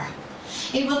more.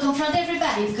 It will confront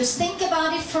everybody, because think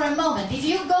about it for a moment. If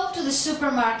you go to the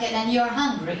supermarket and you're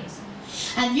hungry,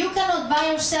 and you cannot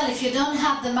buy or sell if you don't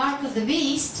have the mark of the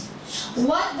beast,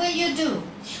 what will you do?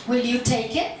 Will you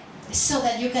take it so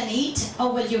that you can eat,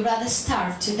 or will you rather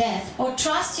starve to death, or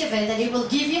trust Yahweh that He will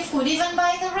give you food even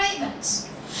by the ravens?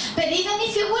 But even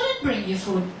if He wouldn't bring you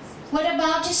food, what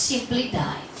about just simply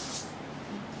die?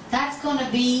 That's going to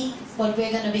be what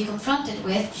we're going to be confronted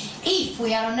with if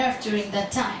we are on earth during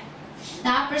that time.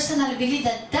 Now, I personally believe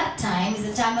that that time is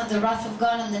the time of the wrath of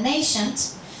God on the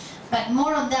nations, but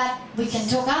more on that we can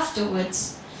talk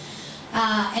afterwards.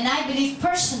 And I believe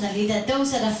personally that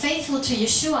those that are faithful to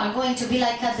Yeshua are going to be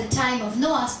like at the time of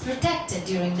Noah, protected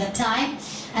during that time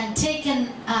and taken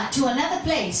to another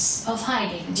place of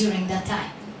hiding during that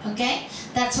time. Okay?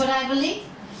 That's what I believe.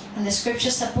 And the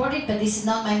scriptures support it, but this is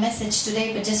not my message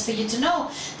today, but just for you to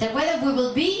know that whether we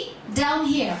will be down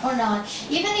here or not,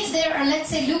 even if there are, let's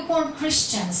say, lukewarm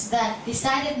Christians that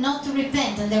decided not to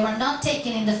repent and they were not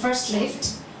taken in the first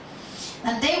lift,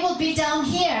 and they will be down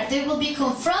here, they will be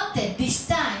confronted this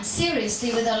time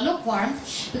seriously with a lukewarm,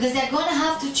 because they're going to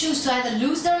have to choose to either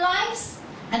lose their lives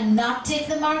and not take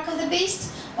the mark of the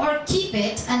beast, or keep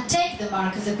it and take the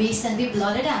mark of the beast and be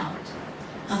blotted out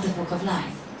of the book of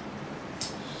life.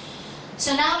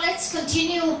 So now let's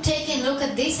continue taking a look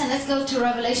at this, and let's go to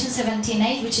Revelation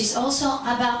 17:8, which is also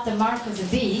about the mark of the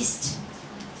beast.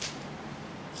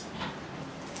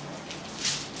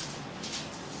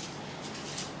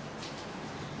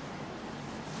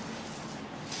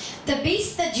 The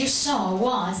beast that you saw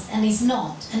was and is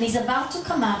not, and is about to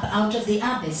come up out of the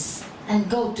abyss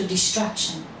and go to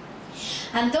destruction.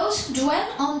 And those who dwell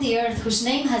on the earth, whose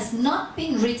name has not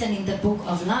been written in the book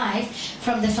of life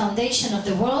from the foundation of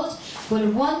the world, will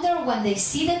wonder when they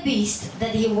see the beast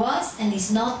that he was and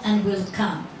is not and will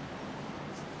come.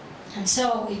 And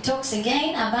so it talks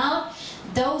again about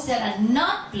those that are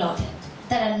not blotted,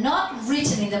 that are not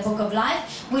written in the book of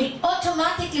life, will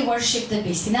automatically worship the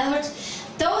beast. In other words,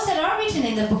 those that are written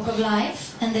in the book of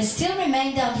life and they still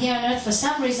remain down here on earth for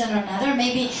some reason or another,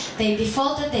 maybe they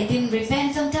defaulted, they didn't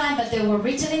repent on time, but they were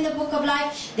written in the book of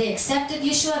life, they accepted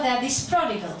Yeshua, they are these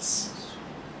prodigals.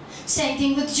 Same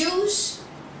thing with Jews.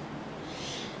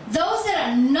 Those that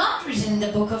are not written in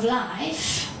the book of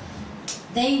life,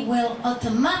 they will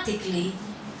automatically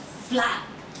flock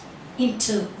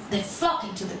into the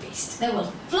beast. They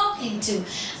will flock into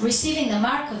receiving the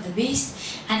mark of the beast,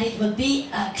 and it will be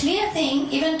a clear thing.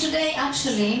 Even today,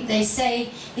 actually, they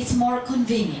say it's more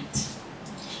convenient.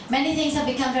 Many things have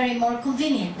become very more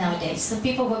convenient nowadays. So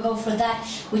people will go for that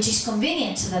which is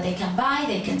convenient, so that they can buy,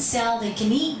 they can sell, they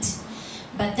can eat.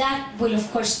 But that will, of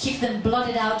course, keep them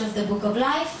blotted out of the book of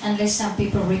life, unless some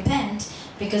people repent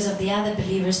because of the other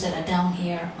believers that are down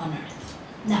here on earth.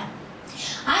 Now,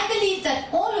 I believe that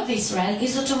all of Israel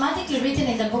is automatically written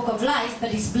in the book of life,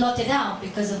 but is blotted out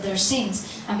because of their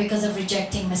sins and because of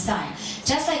rejecting Messiah.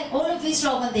 Just like all of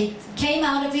Israel, when they came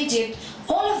out of Egypt,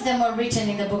 all of them were written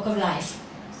in the book of life,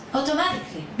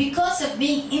 automatically, because of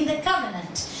being in the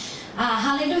covenant.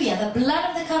 Hallelujah, the blood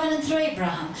of the covenant through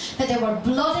Abraham. But they were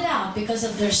blotted out because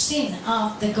of their sin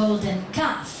of the golden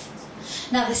calf.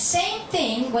 Now the same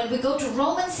thing when we go to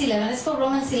Romans 11. Let's go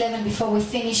Romans 11 before we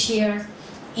finish here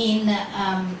in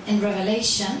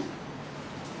Revelation.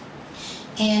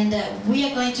 And we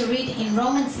are going to read in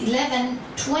Romans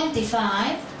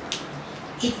 11:25.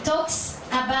 It talks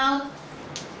about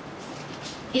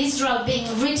Israel being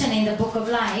written in the book of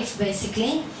life,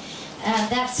 basically.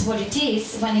 That's what it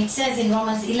is when it says in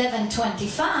Romans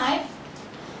 11:25.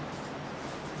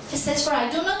 It says, "For I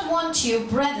do not want you,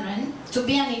 brethren, to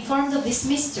be uninformed of this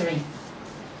mystery,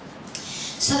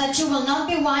 so that you will not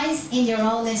be wise in your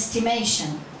own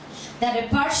estimation, that a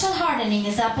partial hardening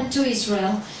has happened to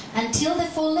Israel until the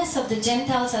fullness of the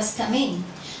Gentiles has come in.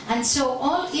 And so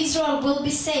all Israel will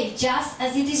be saved, just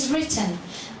as it is written,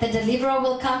 the deliverer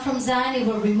will come from Zion, he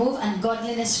will remove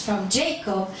ungodliness from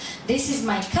Jacob. This is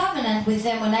my covenant with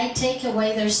them when I take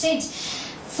away their sins."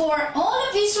 For all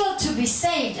of Israel to be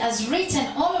saved, as written,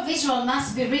 all of Israel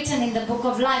must be written in the book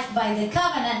of life by the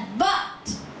covenant. But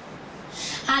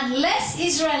unless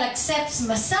Israel accepts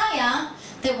Messiah,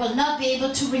 they will not be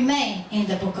able to remain in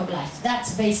the book of life.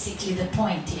 That's basically the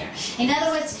point here. In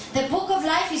other words, the book of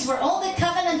life is where all the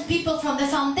covenant people from the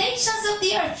foundations of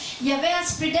the earth, Yahweh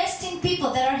has predestined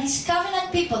people that are his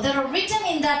covenant people that are written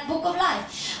in that book of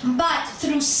life. But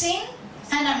through sin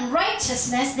and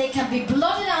unrighteousness, they can be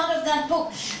blotted out of that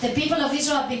book. The people of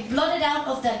Israel have been blotted out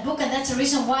of that book, and that's the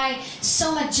reason why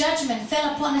so much judgment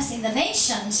fell upon us in the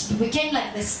nations. We became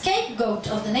like the scapegoat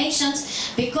of the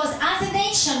nations, because as a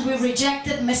nation we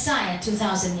rejected Messiah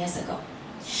 2,000 years ago.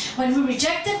 When we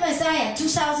rejected Messiah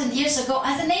 2,000 years ago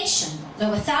as a nation, there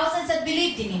were thousands that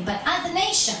believed in him, but as a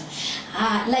nation,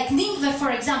 like Nineveh,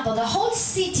 for example, the whole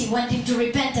city went into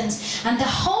repentance, and the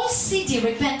whole city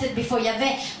repented before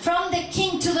Yahweh, from the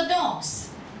king to the dogs.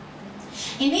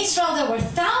 In Israel, there were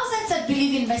thousands that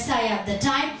believed in Messiah at the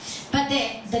time, but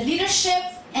the leadership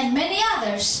and many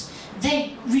others,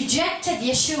 they rejected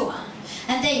Yeshua,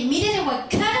 and they immediately were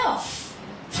cut off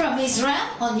from Israel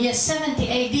on year 70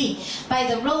 AD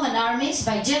by the Roman armies,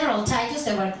 by General Titus.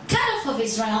 They were cut off of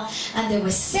Israel, and they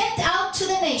were sent out to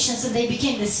the nations, and they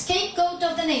became the scapegoat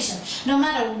of the nation. No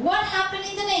matter what happened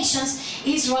in the nations,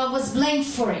 Israel was blamed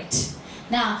for it.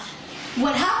 Now,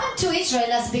 what happened to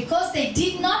Israel is because they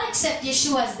did not accept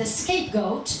Yeshua as the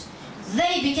scapegoat,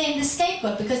 they became the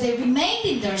scapegoat, because they remained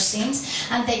in their sins,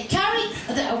 and they carried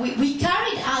we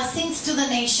carried our sins to the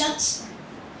nations.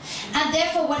 And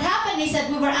therefore what happened is that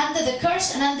we were under the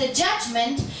curse and under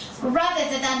judgment rather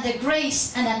than under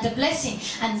grace and under blessing.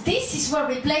 And this is where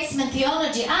replacement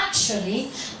theology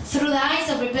actually, through the eyes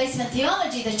of replacement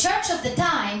theology, the church of the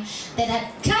time that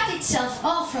had cut itself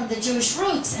off from the Jewish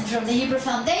roots and from the Hebrew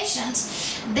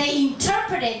foundations, they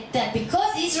interpreted that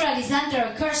because Israel is under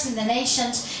a curse in the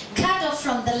nations, cut off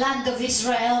from the land of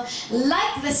Israel,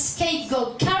 like the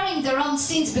scapegoat, carrying their own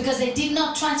sins because they did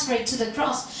not transfer it to the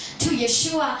cross, to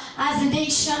Yeshua as a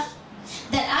nation,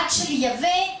 that actually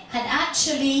Yahweh had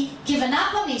actually given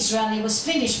up on Israel. He was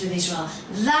finished with Israel.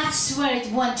 That's where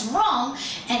it went wrong,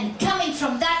 and coming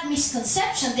from that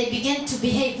misconception, they began to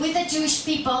behave with the Jewish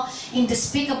people in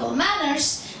despicable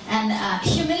manners and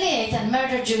humiliate and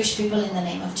murder Jewish people in the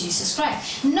name of Jesus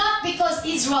Christ. Not because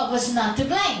Israel was not to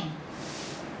blame.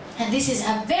 And this is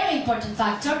a very important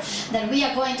factor that we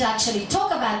are going to actually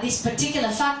talk about, this particular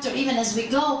factor, even as we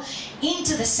go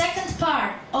into the second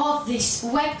part of this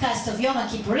webcast of Yom Ha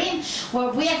Kippurim, where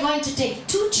we are going to take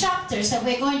 2 chapters that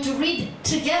we're going to read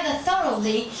together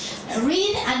thoroughly,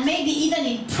 read and maybe even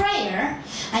in prayer,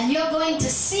 and you're going to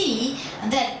see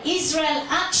that Israel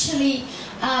actually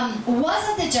was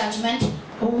under judgment,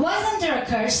 was under a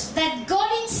curse, that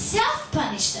God himself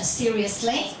punished us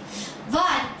seriously.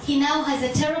 But he now has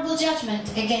a terrible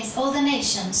judgment against all the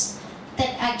nations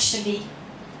that actually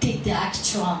did the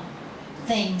actual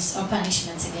things or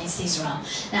punishments against Israel.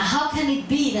 Now, how can it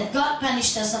be that God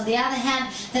punished us? On the other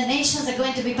hand, the nations are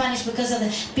going to be punished because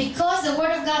of because the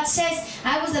Word of God says,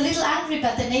 I was a little angry,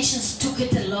 but the nations took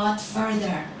it a lot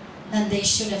further than they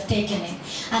should have taken it.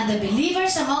 And the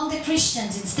believers among the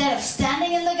Christians, instead of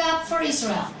standing in the gap for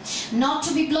Israel, not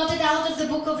to be blotted out of the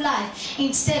book of life,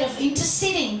 instead of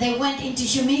interceding, they went into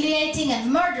humiliating and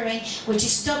murdering, which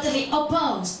is totally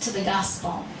opposed to the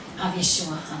gospel of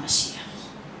Yeshua HaMashiach.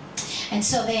 And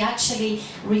so they actually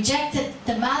rejected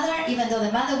the mother, even though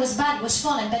the mother was bad, was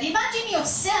fallen. But imagine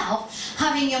yourself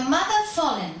having your mother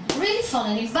fallen, really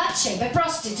fallen, in bad shape, a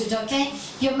prostitute, okay?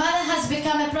 Your mother has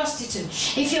become a prostitute.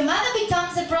 If your mother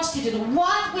becomes a prostitute,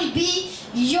 what will be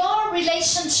your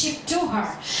relationship to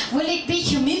her? Will it be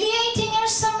humiliating her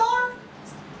some more?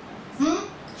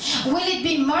 Will it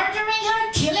be murdering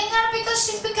her, killing her because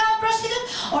she's become a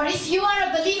prostitute? Or if you are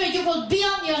a believer, you will be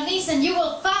on your knees and you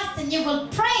will fast and you will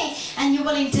pray and you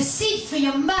will intercede for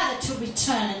your mother to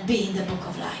return and be in the book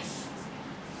of life.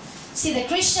 See, the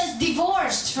Christians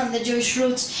divorced from the Jewish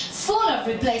roots, full of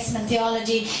replacement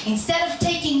theology. Instead of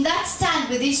taking that stand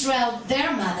with Israel,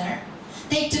 their mother,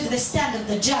 they took the stand of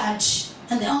the judge.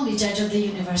 And the only judge of the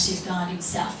universe is God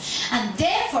himself. And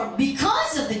therefore,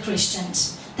 because of the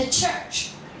Christians, the church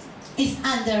is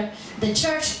under the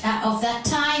church of that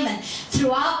time, and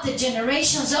throughout the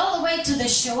generations all the way to the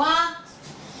Shoah,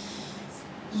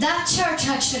 that church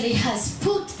actually has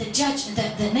put the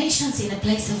nations in a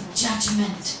place of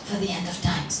judgment for the end of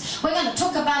times. We're going to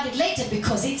talk about it later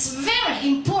because it's very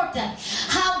important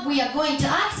how we are going to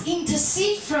act,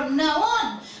 intercede from now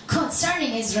on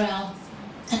concerning Israel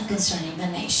and concerning the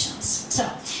nations. So,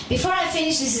 before I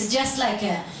finish, this is just like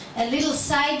a little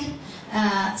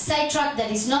sidetrack that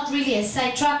is not really a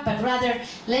sidetrack, but rather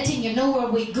letting you know where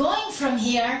we're going from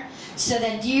here so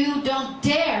that you don't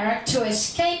dare to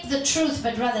escape the truth,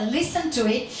 but rather listen to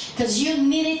it, because you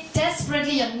need it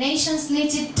desperately, your nations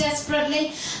need it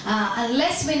desperately.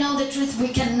 Unless we know the truth, we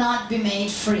cannot be made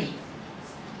free.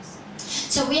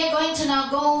 So we are going to now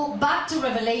go back to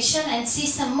Revelation and see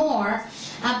some more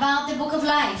about the book of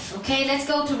life. Okay, let's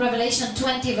go to Revelation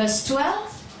 20 verse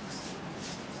 12.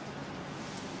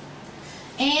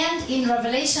 And in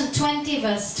Revelation 20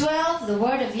 verse 12, the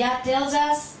word of Yah tells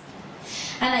us,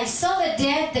 "And I saw the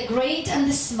dead, the great and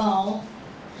the small,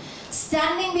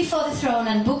 standing before the throne,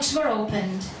 and books were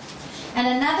opened. And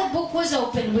another book was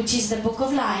opened, which is the book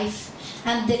of life.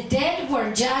 And the dead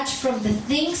were judged from the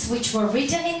things which were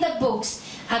written in the books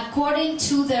according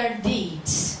to their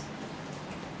deeds."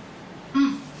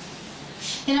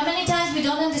 You know, many times we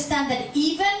don't understand that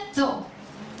even though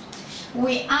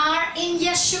we are in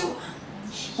Yeshua,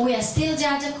 we are still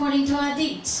judged according to our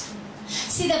deeds.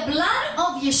 See, the blood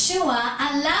of Yeshua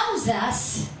allows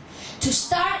us to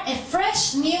start a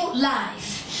fresh new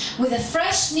life, with a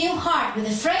fresh new heart, with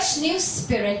a fresh new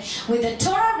spirit, with the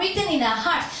Torah written in our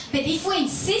heart. But if we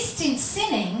insist in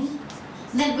sinning,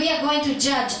 then we are going to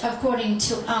judge according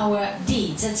to our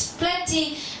deeds. It's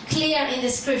plenty clear in the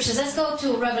scriptures. Let's go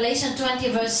to Revelation 20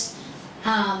 verse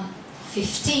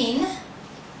 15.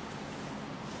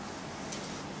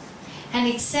 And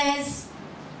it says,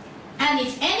 "And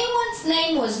if anyone's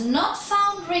name was not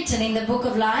found written in the book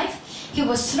of life, he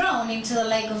was thrown into the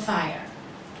lake of fire."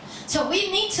 So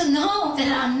we need to know that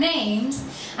our names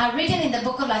are written in the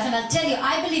book of life. And I'll tell you,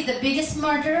 I believe the biggest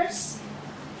murderers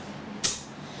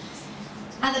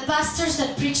are the pastors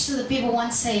that preach to the people,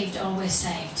 once saved, always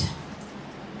saved.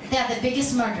 They are the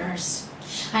biggest murderers.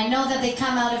 I know that they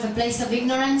come out of a place of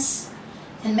ignorance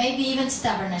and maybe even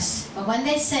stubbornness. But when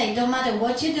they say, don't matter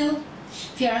what you do,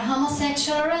 if you're a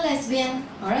homosexual or a lesbian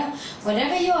or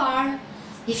whatever you are,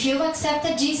 if you've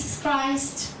accepted Jesus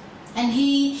Christ and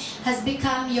He has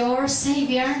become your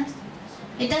Savior,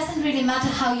 it doesn't really matter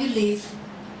how you live,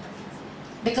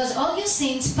 because all your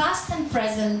sins, past and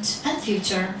present and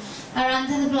future, are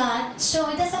under the blood. So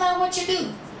it doesn't matter what you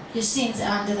do, your sins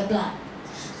are under the blood.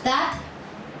 That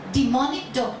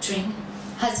demonic doctrine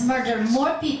has murdered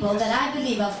more people that I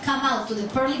believe have come out to the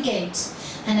pearly gates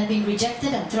and have been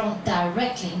rejected and thrown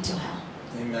directly into hell.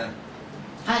 Amen.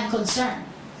 I'm concerned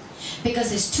because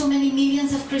there's too many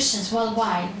millions of Christians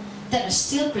worldwide that are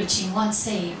still preaching once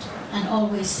saved and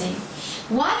always saved.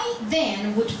 Why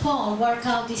then would Paul work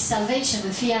out this salvation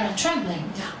with fear and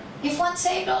trembling? If once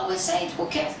saved, always saved, who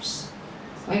cares?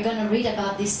 We're going to read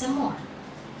about this some more.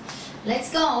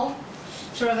 Let's go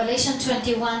to Revelation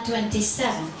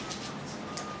 21:27.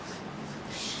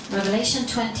 Revelation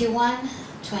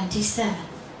 21:27.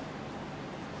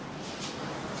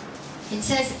 It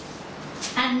says,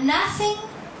 "And nothing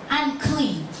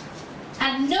unclean,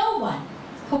 and no one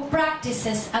who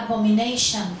practices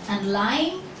abomination and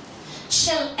lying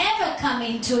shall ever come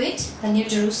into it," the New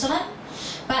Jerusalem,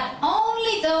 "but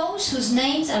only those whose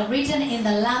names are written in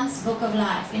the Lamb's book of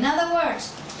life." In other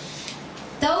words,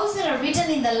 those that are written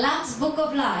in the Lamb's book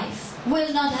of life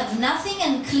will not have nothing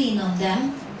unclean on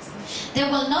them. They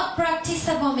will not practice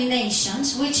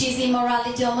abominations, which is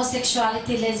immorality,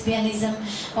 homosexuality, lesbianism,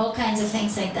 all kinds of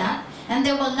things like that. And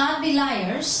they will not be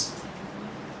liars,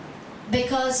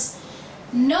 because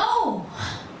no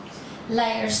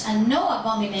liars and no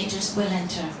abominators will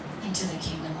enter into the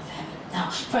kingdom of heaven. Now,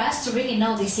 for us to really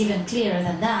know this even clearer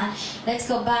than that, let's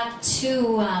go back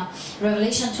to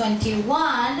Revelation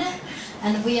 21,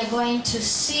 and we are going to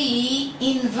see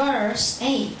in verse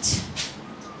 8.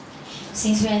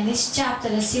 Since we're in this chapter,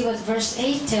 let's see what verse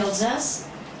 8 tells us.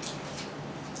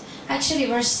 Actually,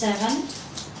 verse 7.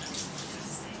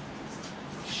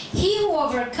 "He who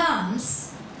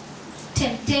overcomes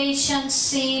temptation,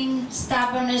 sin,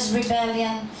 stubbornness,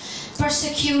 rebellion,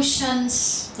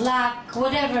 persecutions, lack,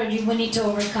 whatever we need to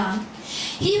overcome,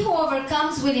 he who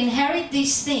overcomes will inherit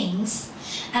these things,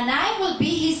 and I will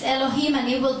be his Elohim, and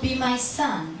he will be my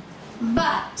son.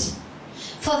 But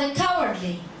for the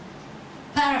cowardly,"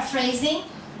 paraphrasing,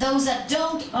 "those that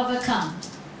don't overcome,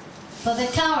 for the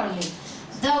cowardly,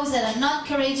 those that are not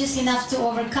courageous enough to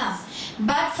overcome,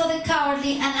 but for the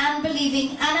cowardly and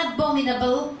unbelieving and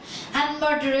abominable and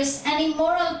murderous and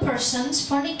immoral persons,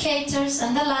 fornicators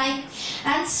and the like,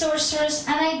 and sorcerers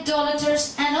and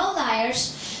idolaters and all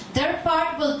liars, their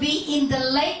part will be in the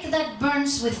lake that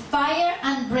burns with fire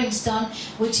and brimstone,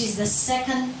 which is the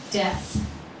second death."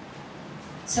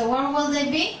 So where will they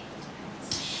be?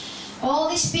 All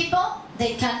these people,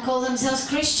 they can call themselves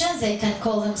Christians, they can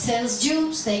call themselves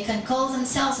Jews, they can call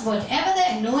themselves whatever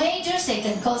they're, New Agers, they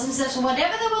can call themselves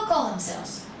whatever they will call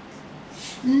themselves.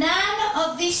 none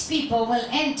of these people will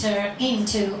enter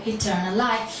into eternal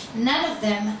life. None of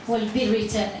them will be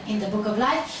written in the book of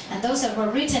life. And those that were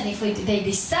written, if they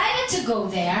decided to go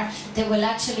there, they will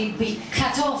actually be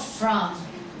cut off from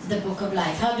the book of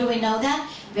life. How do we know that?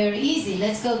 Very easy.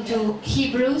 Let's go to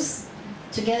Hebrews.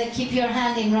 Together, keep your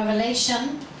hand in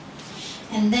Revelation.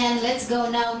 And then let's go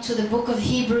now to the book of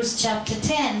Hebrews chapter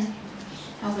 10.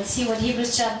 And we'll see what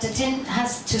Hebrews chapter 10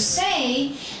 has to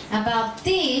say about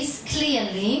this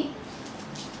clearly.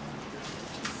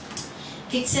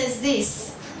 It says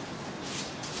this,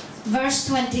 verse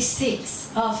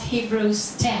 26 of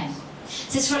Hebrews 10.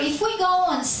 It says, "For if we go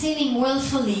on sinning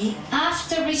willfully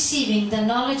after receiving the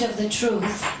knowledge of the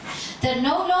truth, there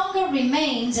no longer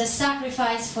remains a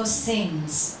sacrifice for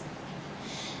sins."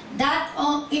 That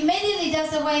immediately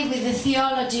does away with the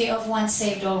theology of once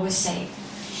saved, always saved.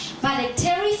 But a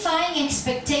terrifying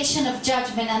expectation of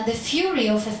judgment and the fury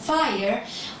of a fire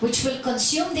which will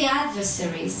consume the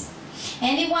adversaries.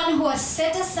 Anyone who has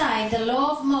set aside the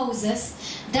law of Moses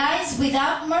dies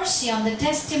without mercy on the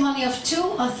testimony of 2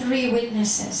 or 3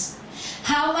 witnesses.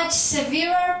 How much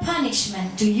severer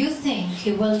punishment do you think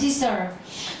he will deserve,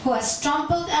 who has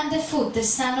trampled underfoot the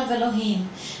Son of Elohim,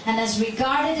 and has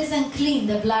regarded as unclean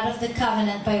the blood of the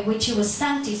covenant by which he was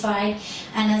sanctified,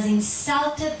 and has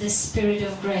insulted the Spirit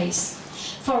of grace?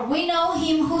 For we know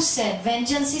him who said,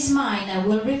 "Vengeance is mine, I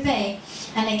will repay,"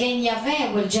 and again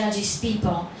Yahweh will judge his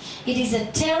people. It is a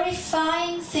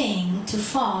terrifying thing to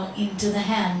fall into the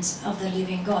hands of the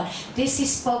living God. This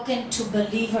is spoken to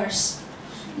believers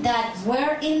that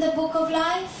were in the book of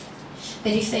life,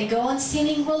 but if they go on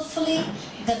sinning willfully,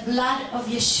 the blood of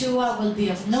Yeshua will be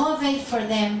of no avail for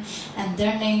them, and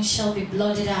their names shall be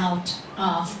blotted out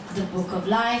of the book of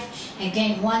life.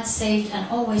 Again, once saved and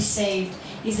always saved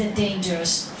is a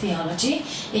dangerous theology.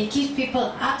 It keeps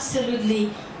people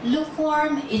absolutely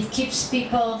lukewarm. It keeps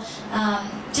people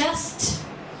just,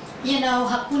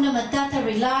 Hakuna Matata,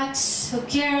 relax, who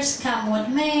cares, come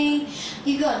what may,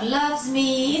 God loves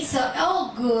me, it's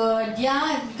all good,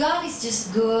 yeah, God is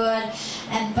just good,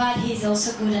 but He's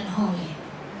also good and holy.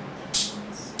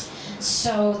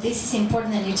 So this is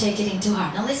important that you take it into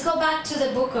heart. Now let's go back to the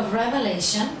book of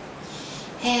Revelation,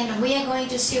 and we are going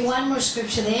to see one more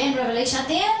scripture there in Revelation, at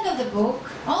the end of the book,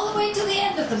 all the way to the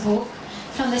end of the book,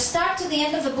 from the start to the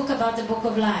end of the book about the book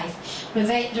of life.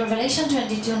 Revelation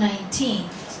 22:19.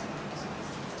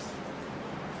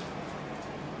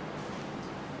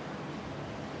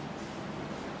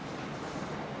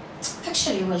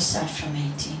 Actually, we'll start from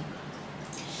 18.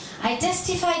 "I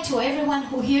testify to everyone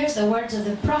who hears the words of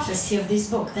the prophecy of this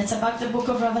book." That's about the book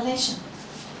of Revelation.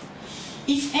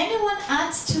 "If anyone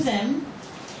adds to them,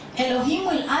 Elohim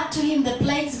will add to him the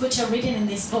plagues which are written in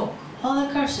this book." All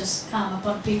the curses come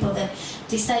upon people that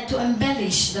decide to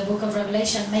embellish the book of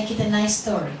Revelation, make it a nice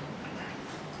story.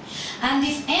 "And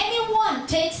if anyone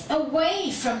takes away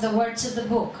from the words of the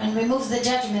book and removes the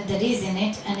judgment that is in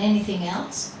it and anything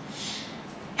else,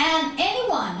 and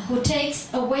anyone who takes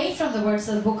away from the words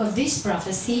of the book of this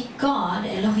prophecy, God,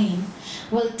 Elohim,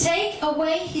 will take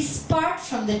away his part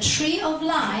from the tree of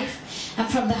life and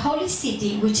from the holy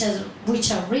city which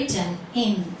are written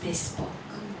in this book."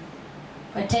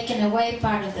 We're taking away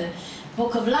part of the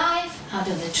book of life, out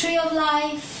of the tree of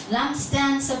life,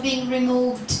 lampstands are being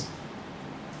removed,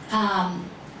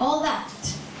 all that,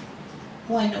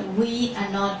 when we are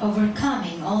not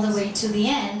overcoming all the way to the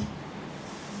end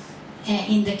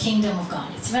in the kingdom of God.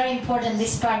 It's very important,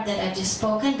 this part that I've just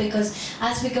spoken, because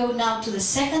as we go now to the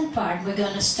second part, we're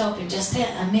going to stop in just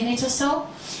a minute or so.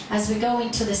 As we go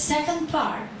into the second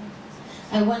part,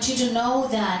 I want you to know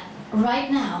that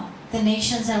right now the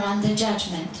nations are under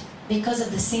judgment because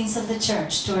of the sins of the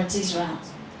church towards Israel.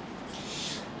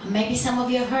 Maybe some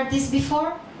of you have heard this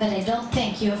before, but I don't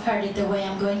think you have heard it the way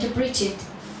I'm going to preach it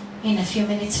in a few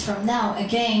minutes from now,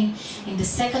 again in the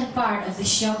second part of the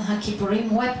Yom Ha Kippurim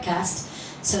webcast.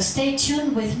 So stay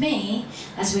tuned with me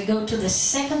as we go to the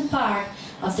second part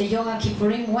of the Yom Ha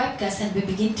Kippurim webcast, and we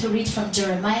begin to read from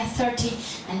Jeremiah 30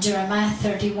 and Jeremiah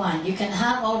 31. You can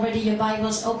have already your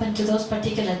Bibles open to those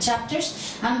particular chapters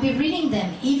and be reading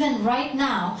them even right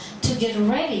now to get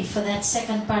ready for that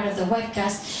second part of the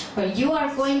webcast, where you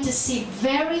are going to see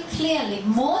very clearly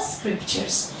more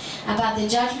scriptures about the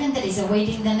judgment that is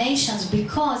awaiting the nations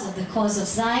because of the cause of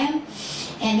Zion.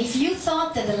 And if you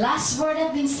thought that the last word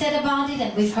had been said about it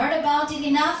and we've heard about it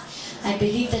enough, I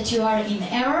believe that you are in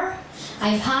error.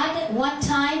 I've had one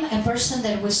time a person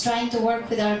that was trying to work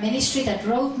with our ministry that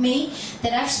wrote me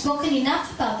that I've spoken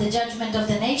enough about the judgment of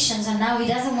the nations and now he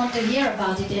doesn't want to hear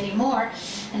about it anymore.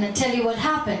 And I tell you what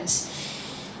happens.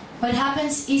 what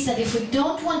happens is that if we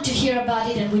don't want to hear about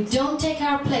it and we don't take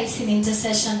our place in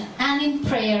intercession and in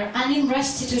prayer and in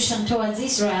restitution towards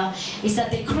Israel, is that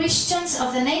the Christians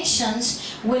of the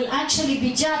nations will actually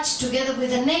be judged together with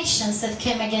the nations that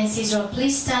came against Israel.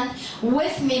 Please stand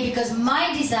with me, because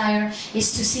my desire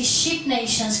is to see sheep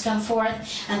nations come forth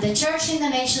and the church in the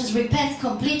nations repent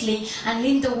completely and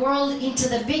lead the world into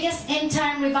the biggest end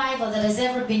time revival that has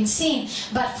ever been seen.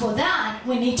 But for that,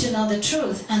 we need to know the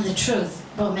truth, and the truth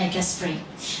will make us free.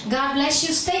 God bless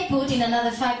you. Stay put. In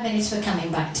another 5 minutes, we're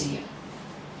coming back to you.